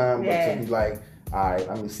all the time, but to be like, all right,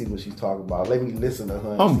 let me see what she's talking about. Let me listen to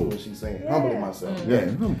her and see what she's saying. Humbling myself.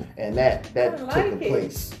 Humble. And that took the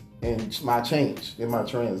place in my change, in my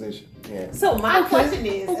transition. Yeah. So my question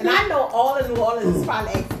is, and I know all of New Orleans is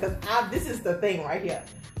probably asking, because this is the thing right here.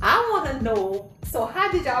 I want to know, so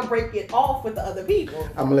how did y'all break it off with the other people?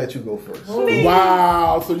 I'm going to let you go first. Please.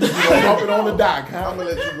 Wow. So you going to dump it on the dock, huh? I'm going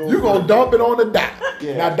to let you go You going to dump it on the dock.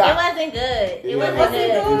 Yeah. Now, It dock. wasn't good. It wasn't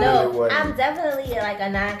good. No, I'm definitely like a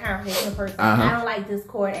non-confrontational person. I don't like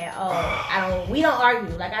discord at all. We don't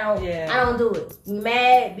argue. Like I don't do it. Be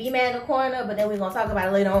mad in the corner, but then we're gonna talk about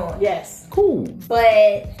it later on. Yes. Cool.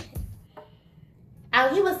 But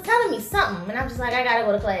he was telling me something, and I'm just like, I gotta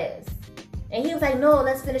go to class. And he was like, no,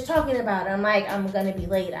 let's finish talking about it. I'm like, I'm gonna be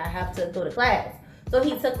late. I have to go to class. So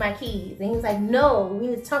he took my keys, and he was like, no, we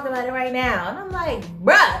need to talk about it right now. And I'm like,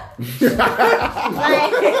 bruh. I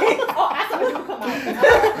thought you would come out. I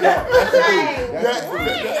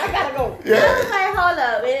gotta go. Yeah. I was like, hold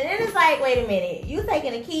up. And it's like, wait a minute. You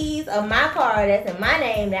taking the keys of my car that's in my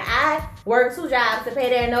name that I worked 2 jobs to pay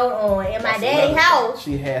their note on in my daddy's house.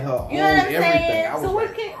 She had her own You know what I'm everything. saying? I was So like,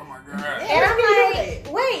 what can... oh my God. And I'm like,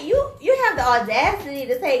 wait, you have the audacity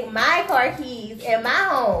to take my car keys in my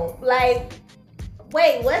home. Like,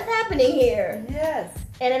 wait, what's happening here? Yes.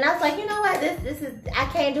 And then I was like, you know what? This is I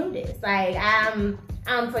can't do this. Like I'm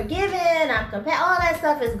forgiving, I'm all that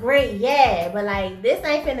stuff is great, yeah, but like this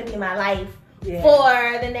ain't finna be my life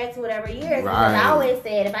for the next whatever years. Because I always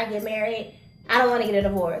said if I get married, I don't want to get a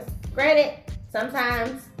divorce. Granted,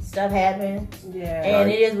 sometimes stuff happens, and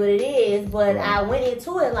it is what it is. But I went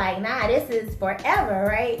into it like, nah, this is forever,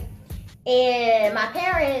 right? And my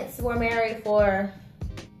parents were married for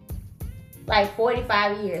like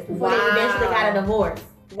 45 years before they eventually got a divorce.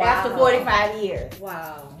 After 45 years.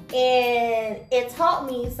 Wow. And it taught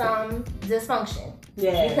me some dysfunction.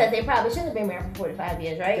 Yeah. Because they probably shouldn't have been married for 45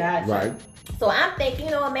 years, right? Gotcha. Right. So I'm thinking,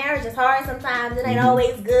 marriage is hard sometimes. It ain't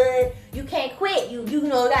always good. You can't quit. You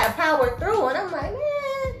gotta power through. And I'm like,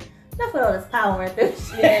 man, enough with all this powering through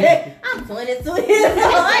shit. Yeah. I'm 22 years old.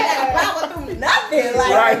 I gotta power through nothing.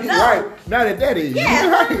 Like, Right. Not at that age. yeah,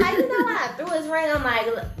 so I'm like, what? I threw his ring. I'm like,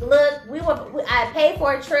 look, I paid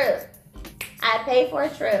for a trip.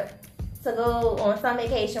 To go on some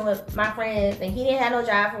vacation with my friends, and he didn't have no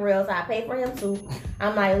job for real, so I paid for him too.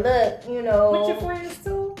 I'm like, look, With your friends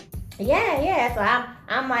too? Yeah. So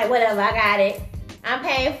I'm like, whatever, I got it. I'm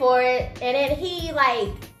paying for it, and then he like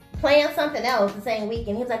planned something else the same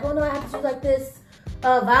weekend. He was like, oh no, I have to do like this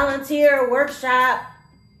volunteer workshop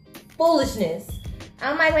foolishness.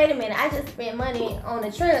 I'm like, wait a minute, I just spent money on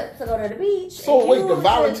a trip to go to the beach. So wait, the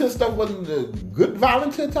volunteer stuff wasn't the good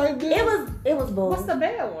volunteer type deal? It was bull. What's the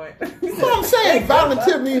bad one? What I'm saying,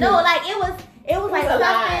 volunteer meaning... No, like it was like a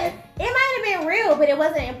lie. something. It might have been real, but it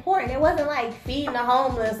wasn't important. It wasn't like feeding the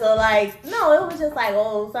homeless or like no. It was just like,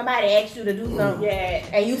 oh, somebody asked you to do something,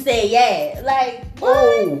 and you said yeah. Like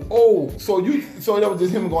what? Oh, so that was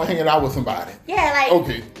just him going hanging out with somebody. Yeah, like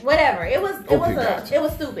okay, whatever. It was gotcha. it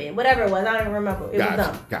was stupid. Whatever it was, I don't even remember. It was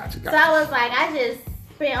dumb. Gotcha. So I was like, I just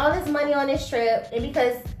spent all this money on this trip, and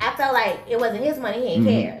because I felt like it wasn't his money, he didn't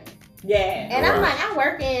care. Yeah. And I'm like, I'm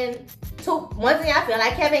working. One thing I feel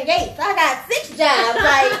like Kevin Gates. I got 6 jobs.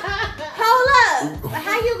 Like, hold up.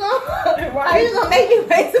 How you gonna make me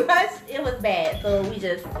pay so much? It was bad. So it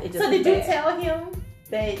just. So did you tell him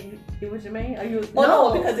that it was Jermaine? Or you?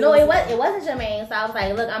 No, it wasn't Jermaine. So I was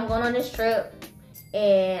like, look, I'm going on this trip,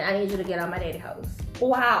 and I need you to get out my daddy's house.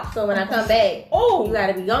 Wow. So when I come back, you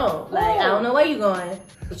gotta be gone. Like I don't know where you going,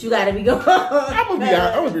 but you gotta be gone. I'm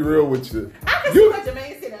gonna be real with you. I can see what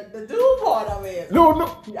Jermaine said. The dude part of it. No. I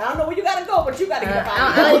don't know where you gotta go, but you gotta get up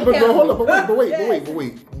out. But hold up, but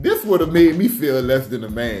wait. This would have made me feel less than a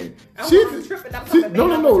man. I'm tripping. I'm coming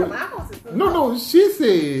back. No. She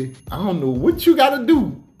said, I don't know what you gotta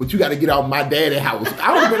do, but you gotta get out my daddy's house.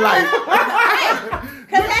 I would have been like,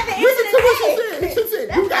 listen to what she said. She said,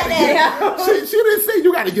 you gotta get. She didn't say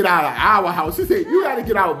you gotta get out of our house. She said you gotta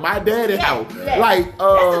get out of my daddy's house. Like, that's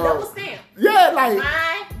a double stamp. Yeah, like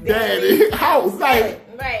my daddy house, like.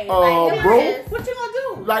 Right. Bro. What you gonna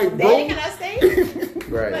do? Like, Daddy, bro. can I stay?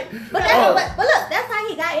 Right. But look, that's how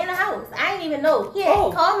he got in the house. I didn't even know. He had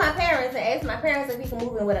called my parents and asked my parents if he could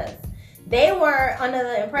move in with us. They were under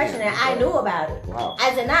the impression that I knew about it. Wow.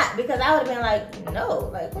 I did not, because I would have been like,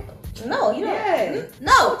 no, like, no, you don't. Yeah.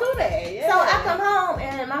 No. Don't do that. Yeah. So I come home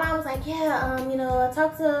and my mom was like, yeah, I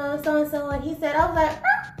talked to so and so, and he said, I was like,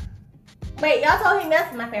 Wait, y'all told him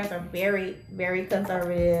yes? My parents are very, very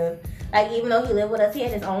conservative. Like, even though he lived with us, he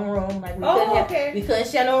had his own room. Like, we couldn't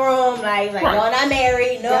share no room. Like, Right. y'all not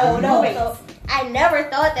married. No. So I never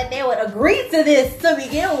thought that they would agree to this to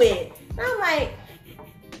begin with. And I'm like,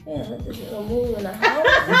 yeah, let this nigga move in the house.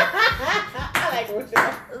 I like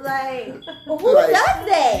Rochelle. Like, who Like- does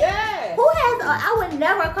that? Yeah. Who has? I would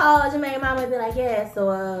never call Jermaine's mama and be like, yeah,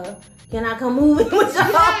 so can I come move in with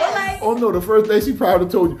y'all? Like, Oh no, the first day she probably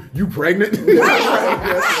told you pregnant?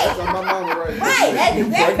 That's on my mama right now. right, that's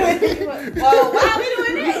exactly. Well, why are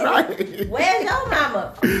we doing that? Right. Where's your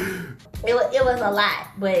mama? It was a lot,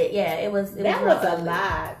 but yeah, it was. That real was a ugly.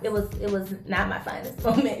 lot. It was not my finest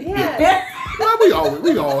moment. Yeah. Well,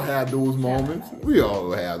 we all have those moments. We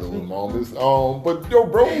all have those moments. But yo,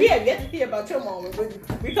 bro. Yeah, get to hear about your moment.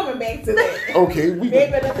 We coming back to that. Okay, Maybe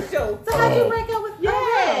another show. So how'd you break up with?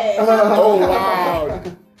 Yeah. Oh wow.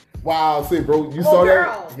 Wow, see, bro, you saw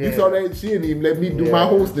girl. that? You Yeah. saw that? She didn't even let me do my Yeah.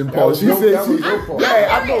 hosting That part. was She your- said that she. was your part.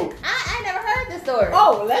 Yeah, I know. I never heard this story.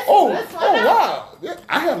 Oh, let's find out. Wow. Yeah,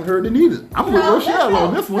 I haven't heard it either. I'm with So, Rochelle let's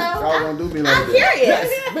on go. this one. So, Y'all gonna do me like I'm that. curious.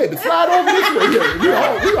 Yes, baby, slide over this way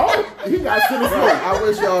here. We all, he got to the Bro, front. I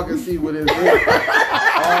wish y'all could see what it's doing.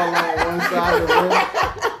 All on one side of the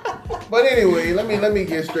room. But anyway, let me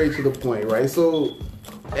get straight to the point, right? So,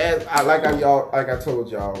 like I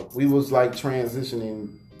told y'all, we was like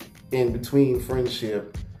transitioning in between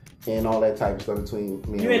friendship and all that type of stuff between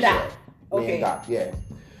me and You and Rochelle. Doc. Me Okay. and Doc, yeah.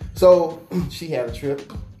 So she had a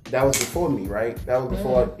trip. That was before me, right? That was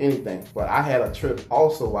before anything. But I had a trip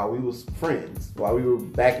also while we was friends, while we were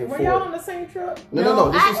back and Were forth. y'all on the same trip?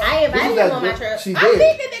 No. I invited him on my trip. She I did.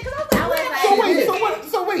 figured that because I was like, So She wait, did.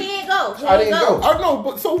 so He wait. didn't go. He I didn't didn't go. go. I know,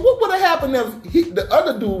 but so what would have happened if the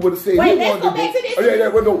other dude would have said Wait, he let's wanted go back to this. Oh, yeah,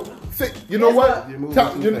 well, no. See, you know Let's what? go. You're moving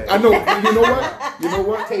Tell- too you- fast. I know. You know what? You know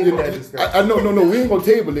what? Table that discussion. I know. No. We ain't gonna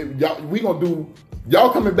table it. Y'all, we gonna do. Y'all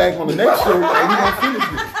coming back on the next show, and we gonna finish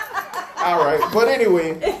this. All right, but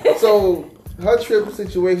anyway, so her trip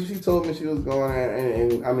situation, she told me she was going,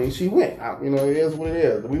 and I mean, she went. You know, it is what it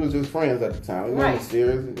is. We was just friends at the time. It wasn't Right.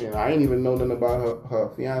 serious. You know, I ain't even know nothing about her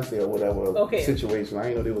fiance or whatever Okay. situation. I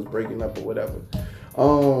ain't know they was breaking up or whatever.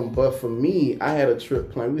 But for me, I had a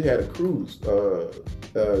trip planned. We had a cruise.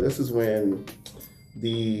 This is when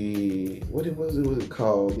what was it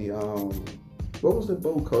called? What was the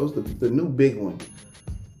boat called? It was the new big one.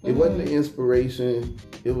 It wasn't the Inspiration.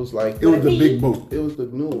 It was like It was the big boat. It was the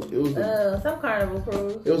new. It was the. Some carnival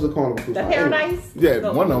cruise. It was a carnival cruise. The line. Anyway, Paradise? Yeah,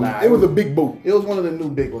 No. one of them. Nah, It was a big boat. it was one of the new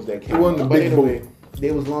big ones that came. It wasn't out. the But big anyway, boat.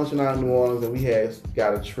 they was launching out of New Orleans, and we had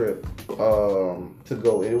got a trip to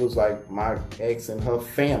go. It was like my ex and her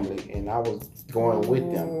family, and I was going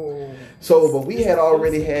with them. So, but we had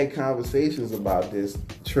already had conversations about this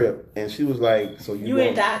trip, and she was like, "So you You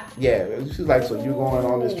and Doc? Yeah, she was like, "So you going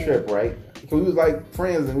on this trip, right?" So we was like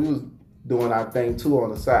friends, and we was doing our thing too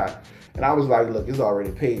on the side. And I was like, "Look, it's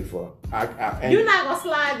already paid for." And You're not gonna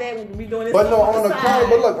slide that when we doing this. but no, stuff on the side. corner.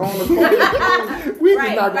 But look, on the corner. We Right,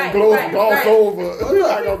 just not gonna right, gloss right, gloss right. over. We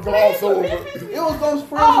not gonna gloss over. It was those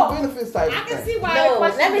friends Oh, with benefits type I of can thing. see why. No, the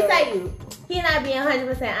question let me was- tell you, he not being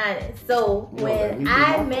 100% honest. So You know that. when You do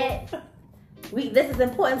I not. met, this is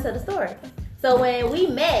important to the story. So when we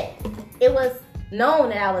met, it was known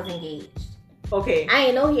that I was engaged. Okay. I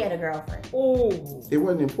didn't know he had a girlfriend. Ooh. It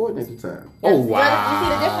wasn't important at the time. Oh You see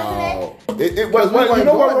the difference in that? It was. Because we You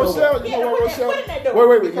know what, weren't Rochelle? going You know what, Yeah, Rochelle? what did that do?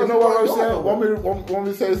 Wait. You Because know we what, weren't Rochelle? going Want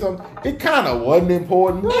me to say something? It kind of wasn't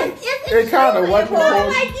important. It's It kind of extremely wasn't important.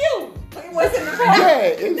 important. Like you. It wasn't important. Yeah,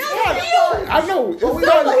 it's kind you. of. I know. It's But we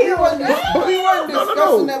kinda- wasn't, we wasn't, but- we weren't no, discussing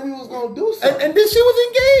no, no. that we was gonna do something. And then she was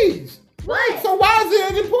engaged. Right. So why is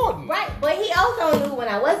it important? Right, but he also knew when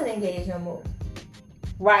I wasn't engaged no more.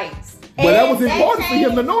 Right. But that was And important for him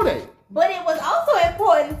to changed. know that. But it was also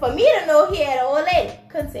important for me to know he had an old lady.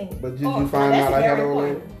 Continue. But did Oh, you find that's out I had very a old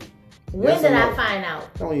lady? important. When Yes or did I no? find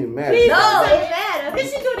out? Don't even matter. Please. No, Don't it Did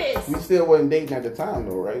matters. she do this? We still wasn't dating at the time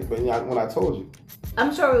though, right? But when I told you.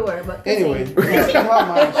 I'm sure we were, but Anyway, continue. in her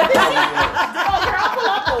mind, she probably Oh, girl, pull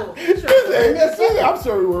up. Oh, I'm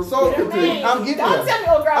sorry, we're So Jermaine, I'm getting don't there. tell me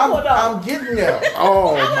old girl pulled up. I'm getting there.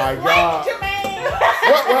 Oh my God. Jermaine.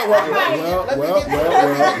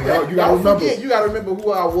 Well, you gotta Don't remember. forget, you gotta remember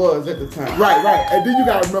who I was at the time. Right. And then you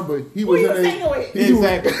gotta remember he was you in was hanging with? he was-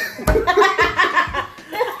 Exactly.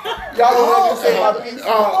 Y'all don't let me say my piece. Go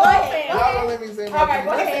Y'all ahead. don't let me say my All right, piece.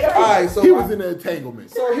 go ahead. All right, so He was in an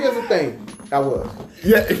entanglement. so here's the thing. I was.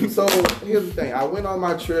 Yeah. So here's the thing. I went on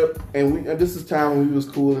my trip, and this is time when we was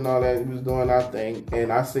cool and all that. We was doing our thing,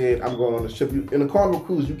 and I said, "I'm going on this trip." In a Carnival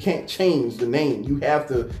cruise, you can't change the name. You have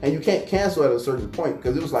to, and you can't cancel at a certain point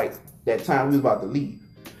because it was like that time we was about to leave.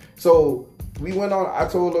 So we went on. I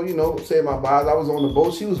told her, say my buys. I was on the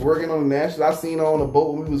boat. She was working on the Nationals. I seen her on the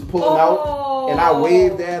boat when we was pulling out, and I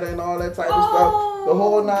waved at her and all that type of stuff. The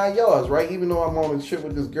whole 9 yards, right? Even though I'm on a trip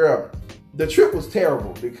with this girl, the trip was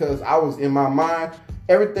terrible because I was in my mind.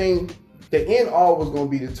 Everything, the end all was going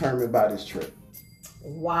to be determined by this trip.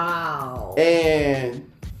 Wow. And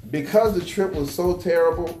because the trip was so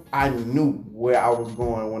terrible, I knew where I was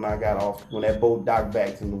going when I got off, when that boat docked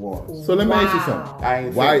back to New Orleans. So let me ask you something. I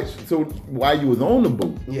ain't Why? finished. So while you was on the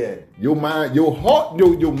boat, Yeah. your mind, your heart,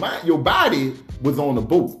 your mind, your body was on the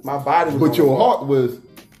boat, My body was but on your the boat. heart was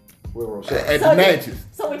With Rochelle. at the matches.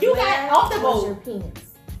 So when you got off the was your boat, penis?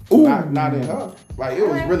 Ooh, Not in her. Like, it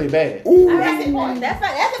was really bad. ooh. That's important. That's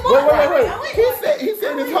right. That's Wait, important. wait. He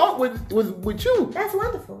said his heart was with you. That's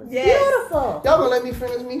wonderful. It's Yes. beautiful. Y'all gonna let me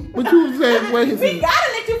finish me? But you said where his we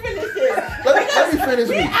gotta let you finish this. Let me finish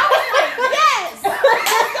me. I was like, yes.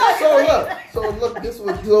 So look, this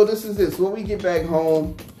is it. So when we get back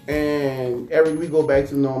home and we go back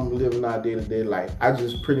to normal living our day-to-day life, I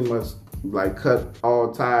just pretty much like cut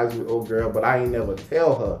all ties with old girl, but I ain't never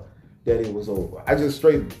tell her that it was over. I just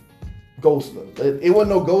straight ghost her. It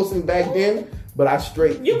wasn't no ghosting back then, but I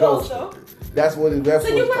straight You ghost ghost her. That's what it. That's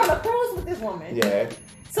So what you it's went on called. a cruise with this woman. Yeah,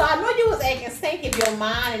 So I know you was acting stank if your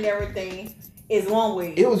mind and everything is one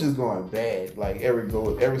way. it was just going bad. Like every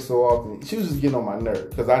so often, she was just getting on my nerve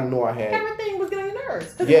because I knew I had. Everything was getting on your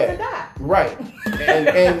nerves because Yeah. you was gonna die. Right,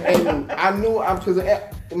 and I knew because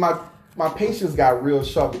my patience got real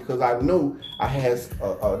sharp because I knew I had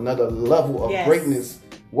another level of Yes. greatness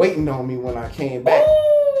waiting on me when I came back.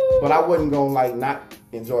 Ooh. But I wasn't gonna like not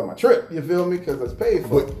enjoy my trip. You feel me? Because it's paid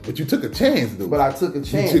for. But you took a chance, though. But I took a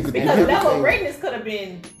chance. took a- and Because the level of everything- greatness could have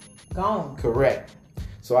been gone. Correct.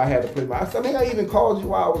 So I had to put I think I even called you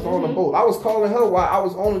while I was on the boat. I was calling her while I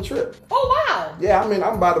was on the trip. Oh wow. Yeah, I mean,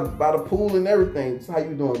 I'm by the pool and everything. So how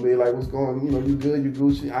you doing, babe? Like, what's going? You good? You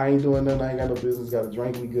Gucci? I ain't doing nothing. I ain't got no business. Got a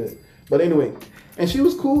drink. We good. But anyway, and she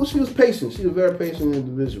was cool. She was patient. She was a very patient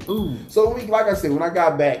individual. Ooh. So like I said, when I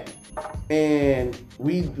got back, and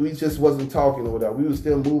we just wasn't talking or whatever. We was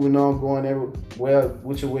still moving on, going everywhere,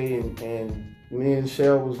 which way, and me and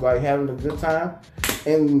Shell was like having a good time.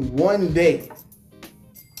 And one day,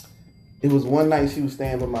 it was one night she was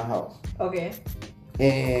staying at my house. Okay.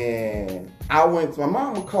 And my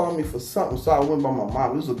mom called me for something, so I went by my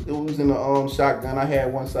mom. It was in the shotgun. I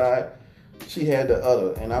had one side, she had the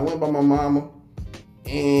other. And I went by my mama,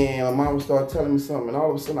 and my mama started telling me something, and all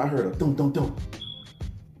of a sudden I heard a dum dum dum.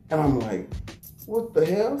 And I'm like, what the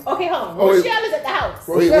hell? Okay, hold on. Oh, wait. Rochelle is at the house.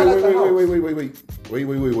 Rochelle at the house.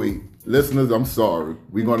 Wait. Listeners, I'm sorry.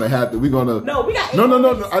 We're gonna No, we got No. We're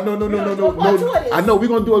gonna do a part two of this. I know we're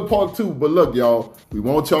gonna do a part 2, but look, y'all, we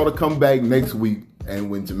want y'all to come back next week, and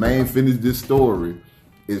when Jermaine finished this story,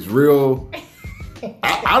 it's real.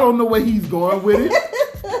 I don't know where he's going with it.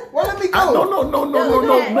 Well, let me go. No.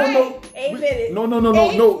 8 minutes. No. 8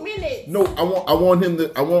 minutes. No, I want him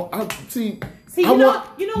to. See, See, I you know want-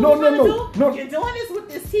 what you're no. gonna do? You're doing this with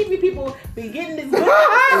this TV people be getting this good.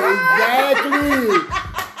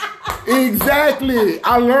 Exactly.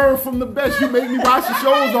 I learned from the best. You make me watch the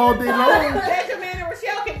shows all day long. Benjamin and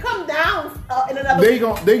Rochelle can come down in another They week.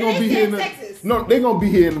 gonna be It here. ain't Texas. No, they gonna be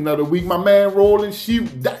here in another week. My man Roland,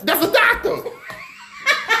 that's a doctor.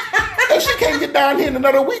 If she can't get down here in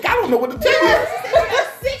another week, I don't know what to tell you. She got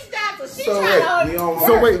 6 jobs, so she So trying wait, to. you on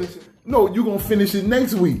So my- wait, no, you gonna finish it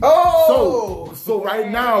next week. Oh! so right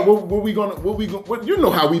now, what you know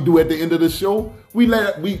how we do at the end of the show? We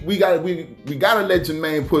gotta let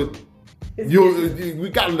Jermaine put we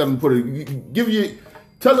gotta let him put it.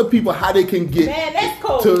 Tell the people how they can get Man, that's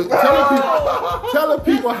cold. tell the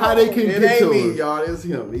people how they can It get ain't to me, it. y'all. It's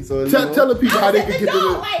him. Tell the people how they can get to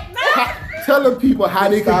the. Tell the people how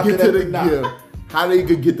they Stop could get it to at the the knock. gift. How they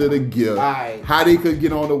could get to the gift. Alright. How they could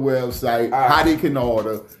get on the website. Alright. How they can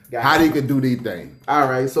order. Got How it. they could do their thing. All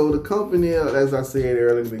right, so the company, as I said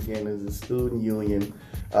earlier in the beginning, is the Student Union.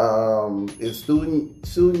 It's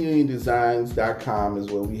studentuniondesigns.com is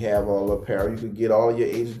where we have all the apparel. You can get all your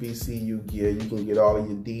HBCU gear. You can get all of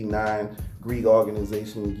your D9 Greek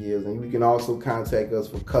organization gears. And you can also contact us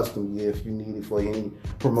for custom gear if you need it for any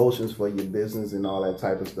promotions for your business and all that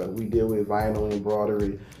type of stuff. We deal with vinyl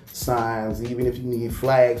embroidery, signs, even if you need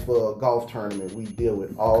flags for a golf tournament, we deal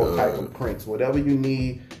with all type of prints. Whatever you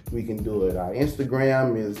need, we can do it. Our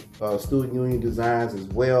Instagram is Student Union Designs as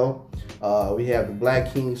well. We have the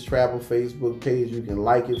Black Kings Travel Facebook page. You can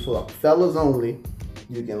like it for fellas only.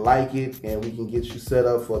 You can like it, and we can get you set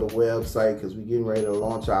up for the website because we're getting ready to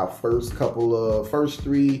launch our first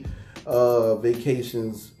 3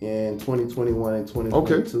 vacations in 2021 and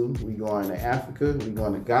 2022. We're going to Africa. We're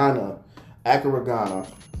going to Ghana, Accra, Ghana.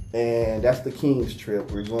 and that's the King's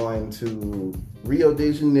trip. We're going to Rio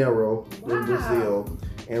de Janeiro in Brazil,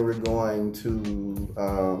 and we're going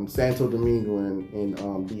to Santo Domingo in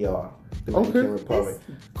DR, Dominican Republic.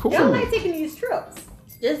 Cool. Y'all ain't taking these trips.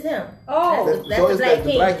 Just him. Oh. That's So the it's Black like the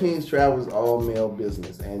King. Black Kings travel is all male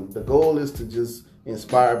business, and the goal is to just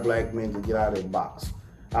inspire black men to get out of their box,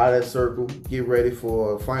 out of that circle, get ready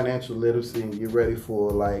for financial literacy, and get ready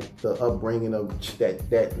for like the upbringing of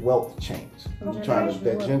that wealth change. I'm trying to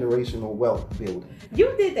that generational wealth building.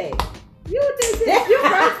 You did that. You did that. You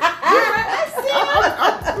right.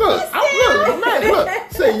 Look, man, look.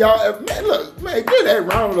 Say y'all, man, look, man, give that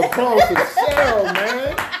round of applause to Shell,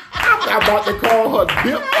 man. I'm not about to call her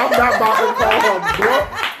dip. I'm not about to call her bluff.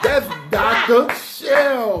 That's Dr.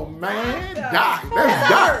 Shell, man. Doc. That's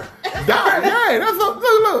Doc. Doc. Yeah, that's a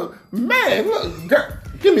look. Man, look, girl,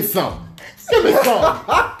 give me some. Give me some.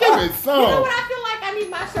 Give me some. You know what I feel like I need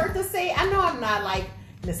my shirt to say? I know I'm not like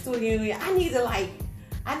in the studio.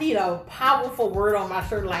 I need a powerful word on my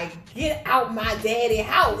shirt like, get out my daddy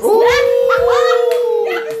house. Ooh.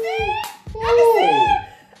 You can see it?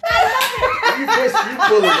 You can see it? You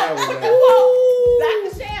pulling that one, man. Whoa,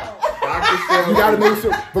 Dr. Shell. Dr. Shell. You gotta make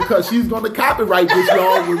sure because she's gonna copyright this,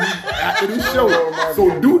 y'all, when we after this show.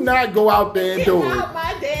 So do not go out there and Get do it. out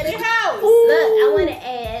my daddy house. Look, I want to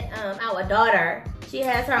add our daughter. She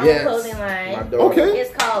has her own clothing line. My daughter. Okay.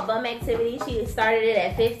 It's called Bum Activity. She started it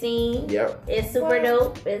at 15. Yep. It's super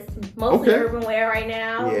dope. It's mostly Okay. urban wear right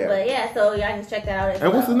now. Yeah. But yeah, so y'all can check that out as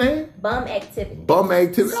And what's the name? Bum Activity. Bum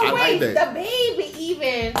Activity. So I wait, like that. the baby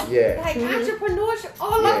even Yeah. like entrepreneurship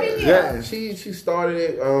all up in Yeah, here. Yeah. she started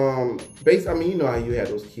it. Based, I mean, you know how you have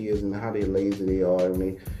those kids and how they lazy they are. I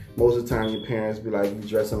mean, most of the time your parents be like, you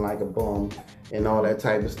dressing like a bum and all that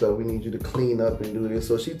type of stuff. We need you to clean up and do this.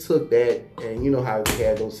 So she took that, and you know how we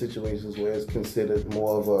had those situations where it's considered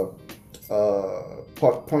more of a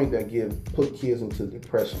point that put kids into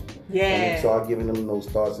depression. Yeah. And they start giving them those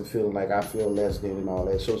thoughts and feeling like I feel less than and all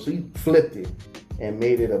that. So she flipped it and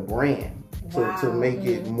made it a brand. To make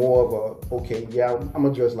it more of a, okay, yeah, I'm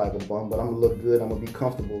gonna dress like a bum, but I'm gonna look good, I'm gonna be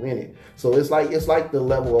comfortable in it. So it's like the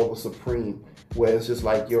level of a Supreme, where it's just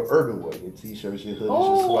like your urban wear, your t-shirts, your hoodies,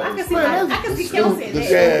 Oh, your I sweaters. can see Kelsey in that.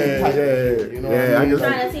 Yeah. You know Yeah, what I I mean? guess-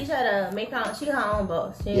 Trying to teach her to make her. She her own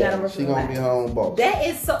boss. She ain't gotta Yeah, work she for gonna be nobody. her own boss. That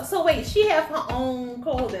is so wait, she have her own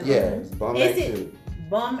clothing. Yeah, it's Bum Is Activity. it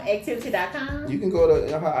bumactivity.com? You can go to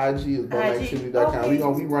her IG is bumactivity.com. Okay.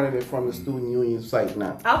 We running it from the student union site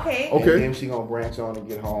now. Okay. Okay. And then she gonna branch on and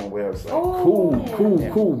get her own website. Oh,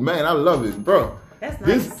 Cool. Man, I love it, bro. That's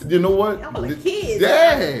nice. This, you know what? Y'all the kids.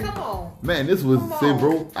 Yeah. Come on. Man, this was Come say, on.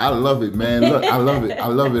 bro. I love it, man. Look, I love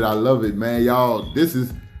it, man. Y'all, this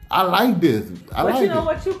is. I like this. I But like you know it.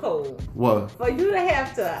 what you cold? What? For you to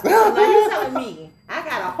have to. So now you telling me I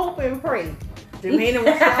gotta hope and pray. Jermaine and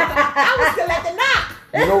Michelle, I was still at the knock.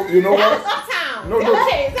 You know That was what? uptown. No, That no.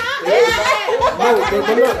 changed, huh? No,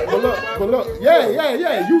 but look.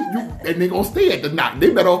 Yeah. You, and they gonna stay at the knock. They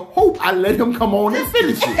better hope I let him come on and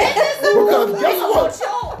finish it. Because guess what?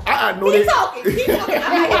 I know Keep they. talking. Keep talking.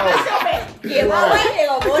 I'm like, what's your man? Yeah, my Right. way, they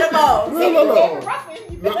gonna go to ball. Look, look, look.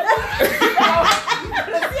 You better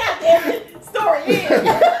see how damn story is.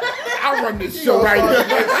 I run this show right here.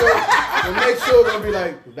 The next show gonna be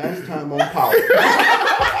like, that's time on power.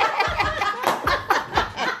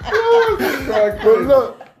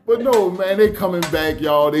 But no, man, they coming back,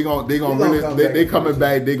 y'all. They gonna gonna really, come they back. coming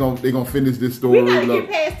back. They gonna finish this story. We gotta Look,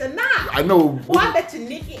 get past the knock. I know. Boy, I bet you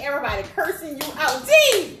Nikki, everybody cursing you out.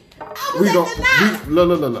 Gee, I was We at gon' the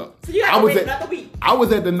knock. look. So you I have to was wait at another week. I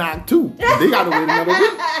was at the knock too. They gotta wait another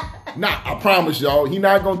week. Nah, I promise y'all, he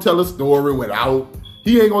not gonna tell a story without.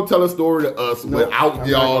 He ain't gonna tell a story to us Nope, without I'm not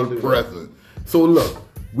y'all gonna do that. present. So look,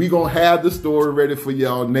 we gonna have the story ready for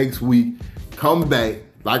y'all next week. Come back,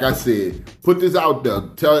 like I said, put this out there.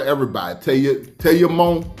 Tell everybody. Tell your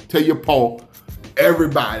mom. Tell your pa.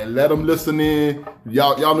 Everybody, let them listen in.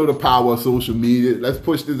 Y'all know the power of social media. Let's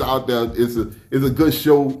push this out there. It's a good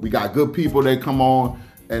show. We got good people that come on.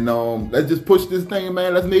 And let's just push this thing,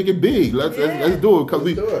 man. Let's make it big. Let's do it because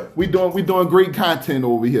Let's do it. we doing great content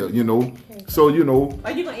over here, you know. So Are you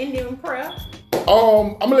gonna end it in prayer?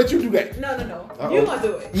 I'm gonna let you do that. No. Uh-oh. You gonna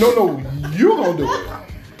do it. No, you gonna do it.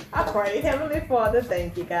 I pray, Heavenly Father,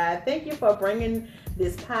 thank you, God. Thank you for bringing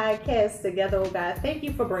this podcast together, oh God. Thank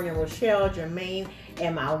you for bringing Rochelle, Jermaine,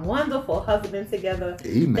 and my wonderful husband together.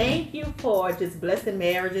 Amen. Thank you for just blessing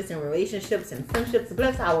marriages and relationships and friendships.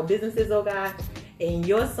 Bless our businesses, oh God. In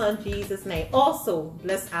your son Jesus' name. Also,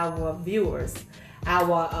 bless our viewers,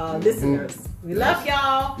 our listeners. We love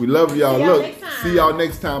y'all. We love y'all. See y'all Look, next time. see y'all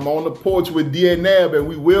next time on the porch with D and Nab, and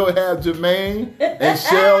we will have Jermaine and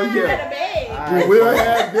Shell here. Better behave. We will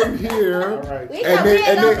have them here. All right.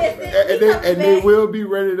 And they will be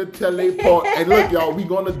ready to tell their part. And look, y'all, we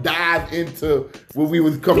gonna dive into what we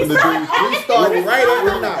was coming to do. We started right at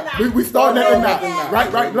the knot. We starting at the knot.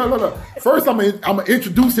 Right. Look. First, I'm gonna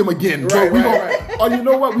introduce him again. Right. Oh, you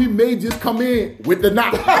know what? We may just come in with the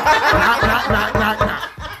knot. Knock.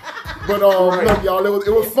 But look, y'all,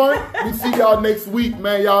 it was fun. We see y'all next week,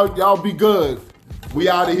 man. Y'all be good. We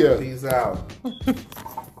out of here. Peace out.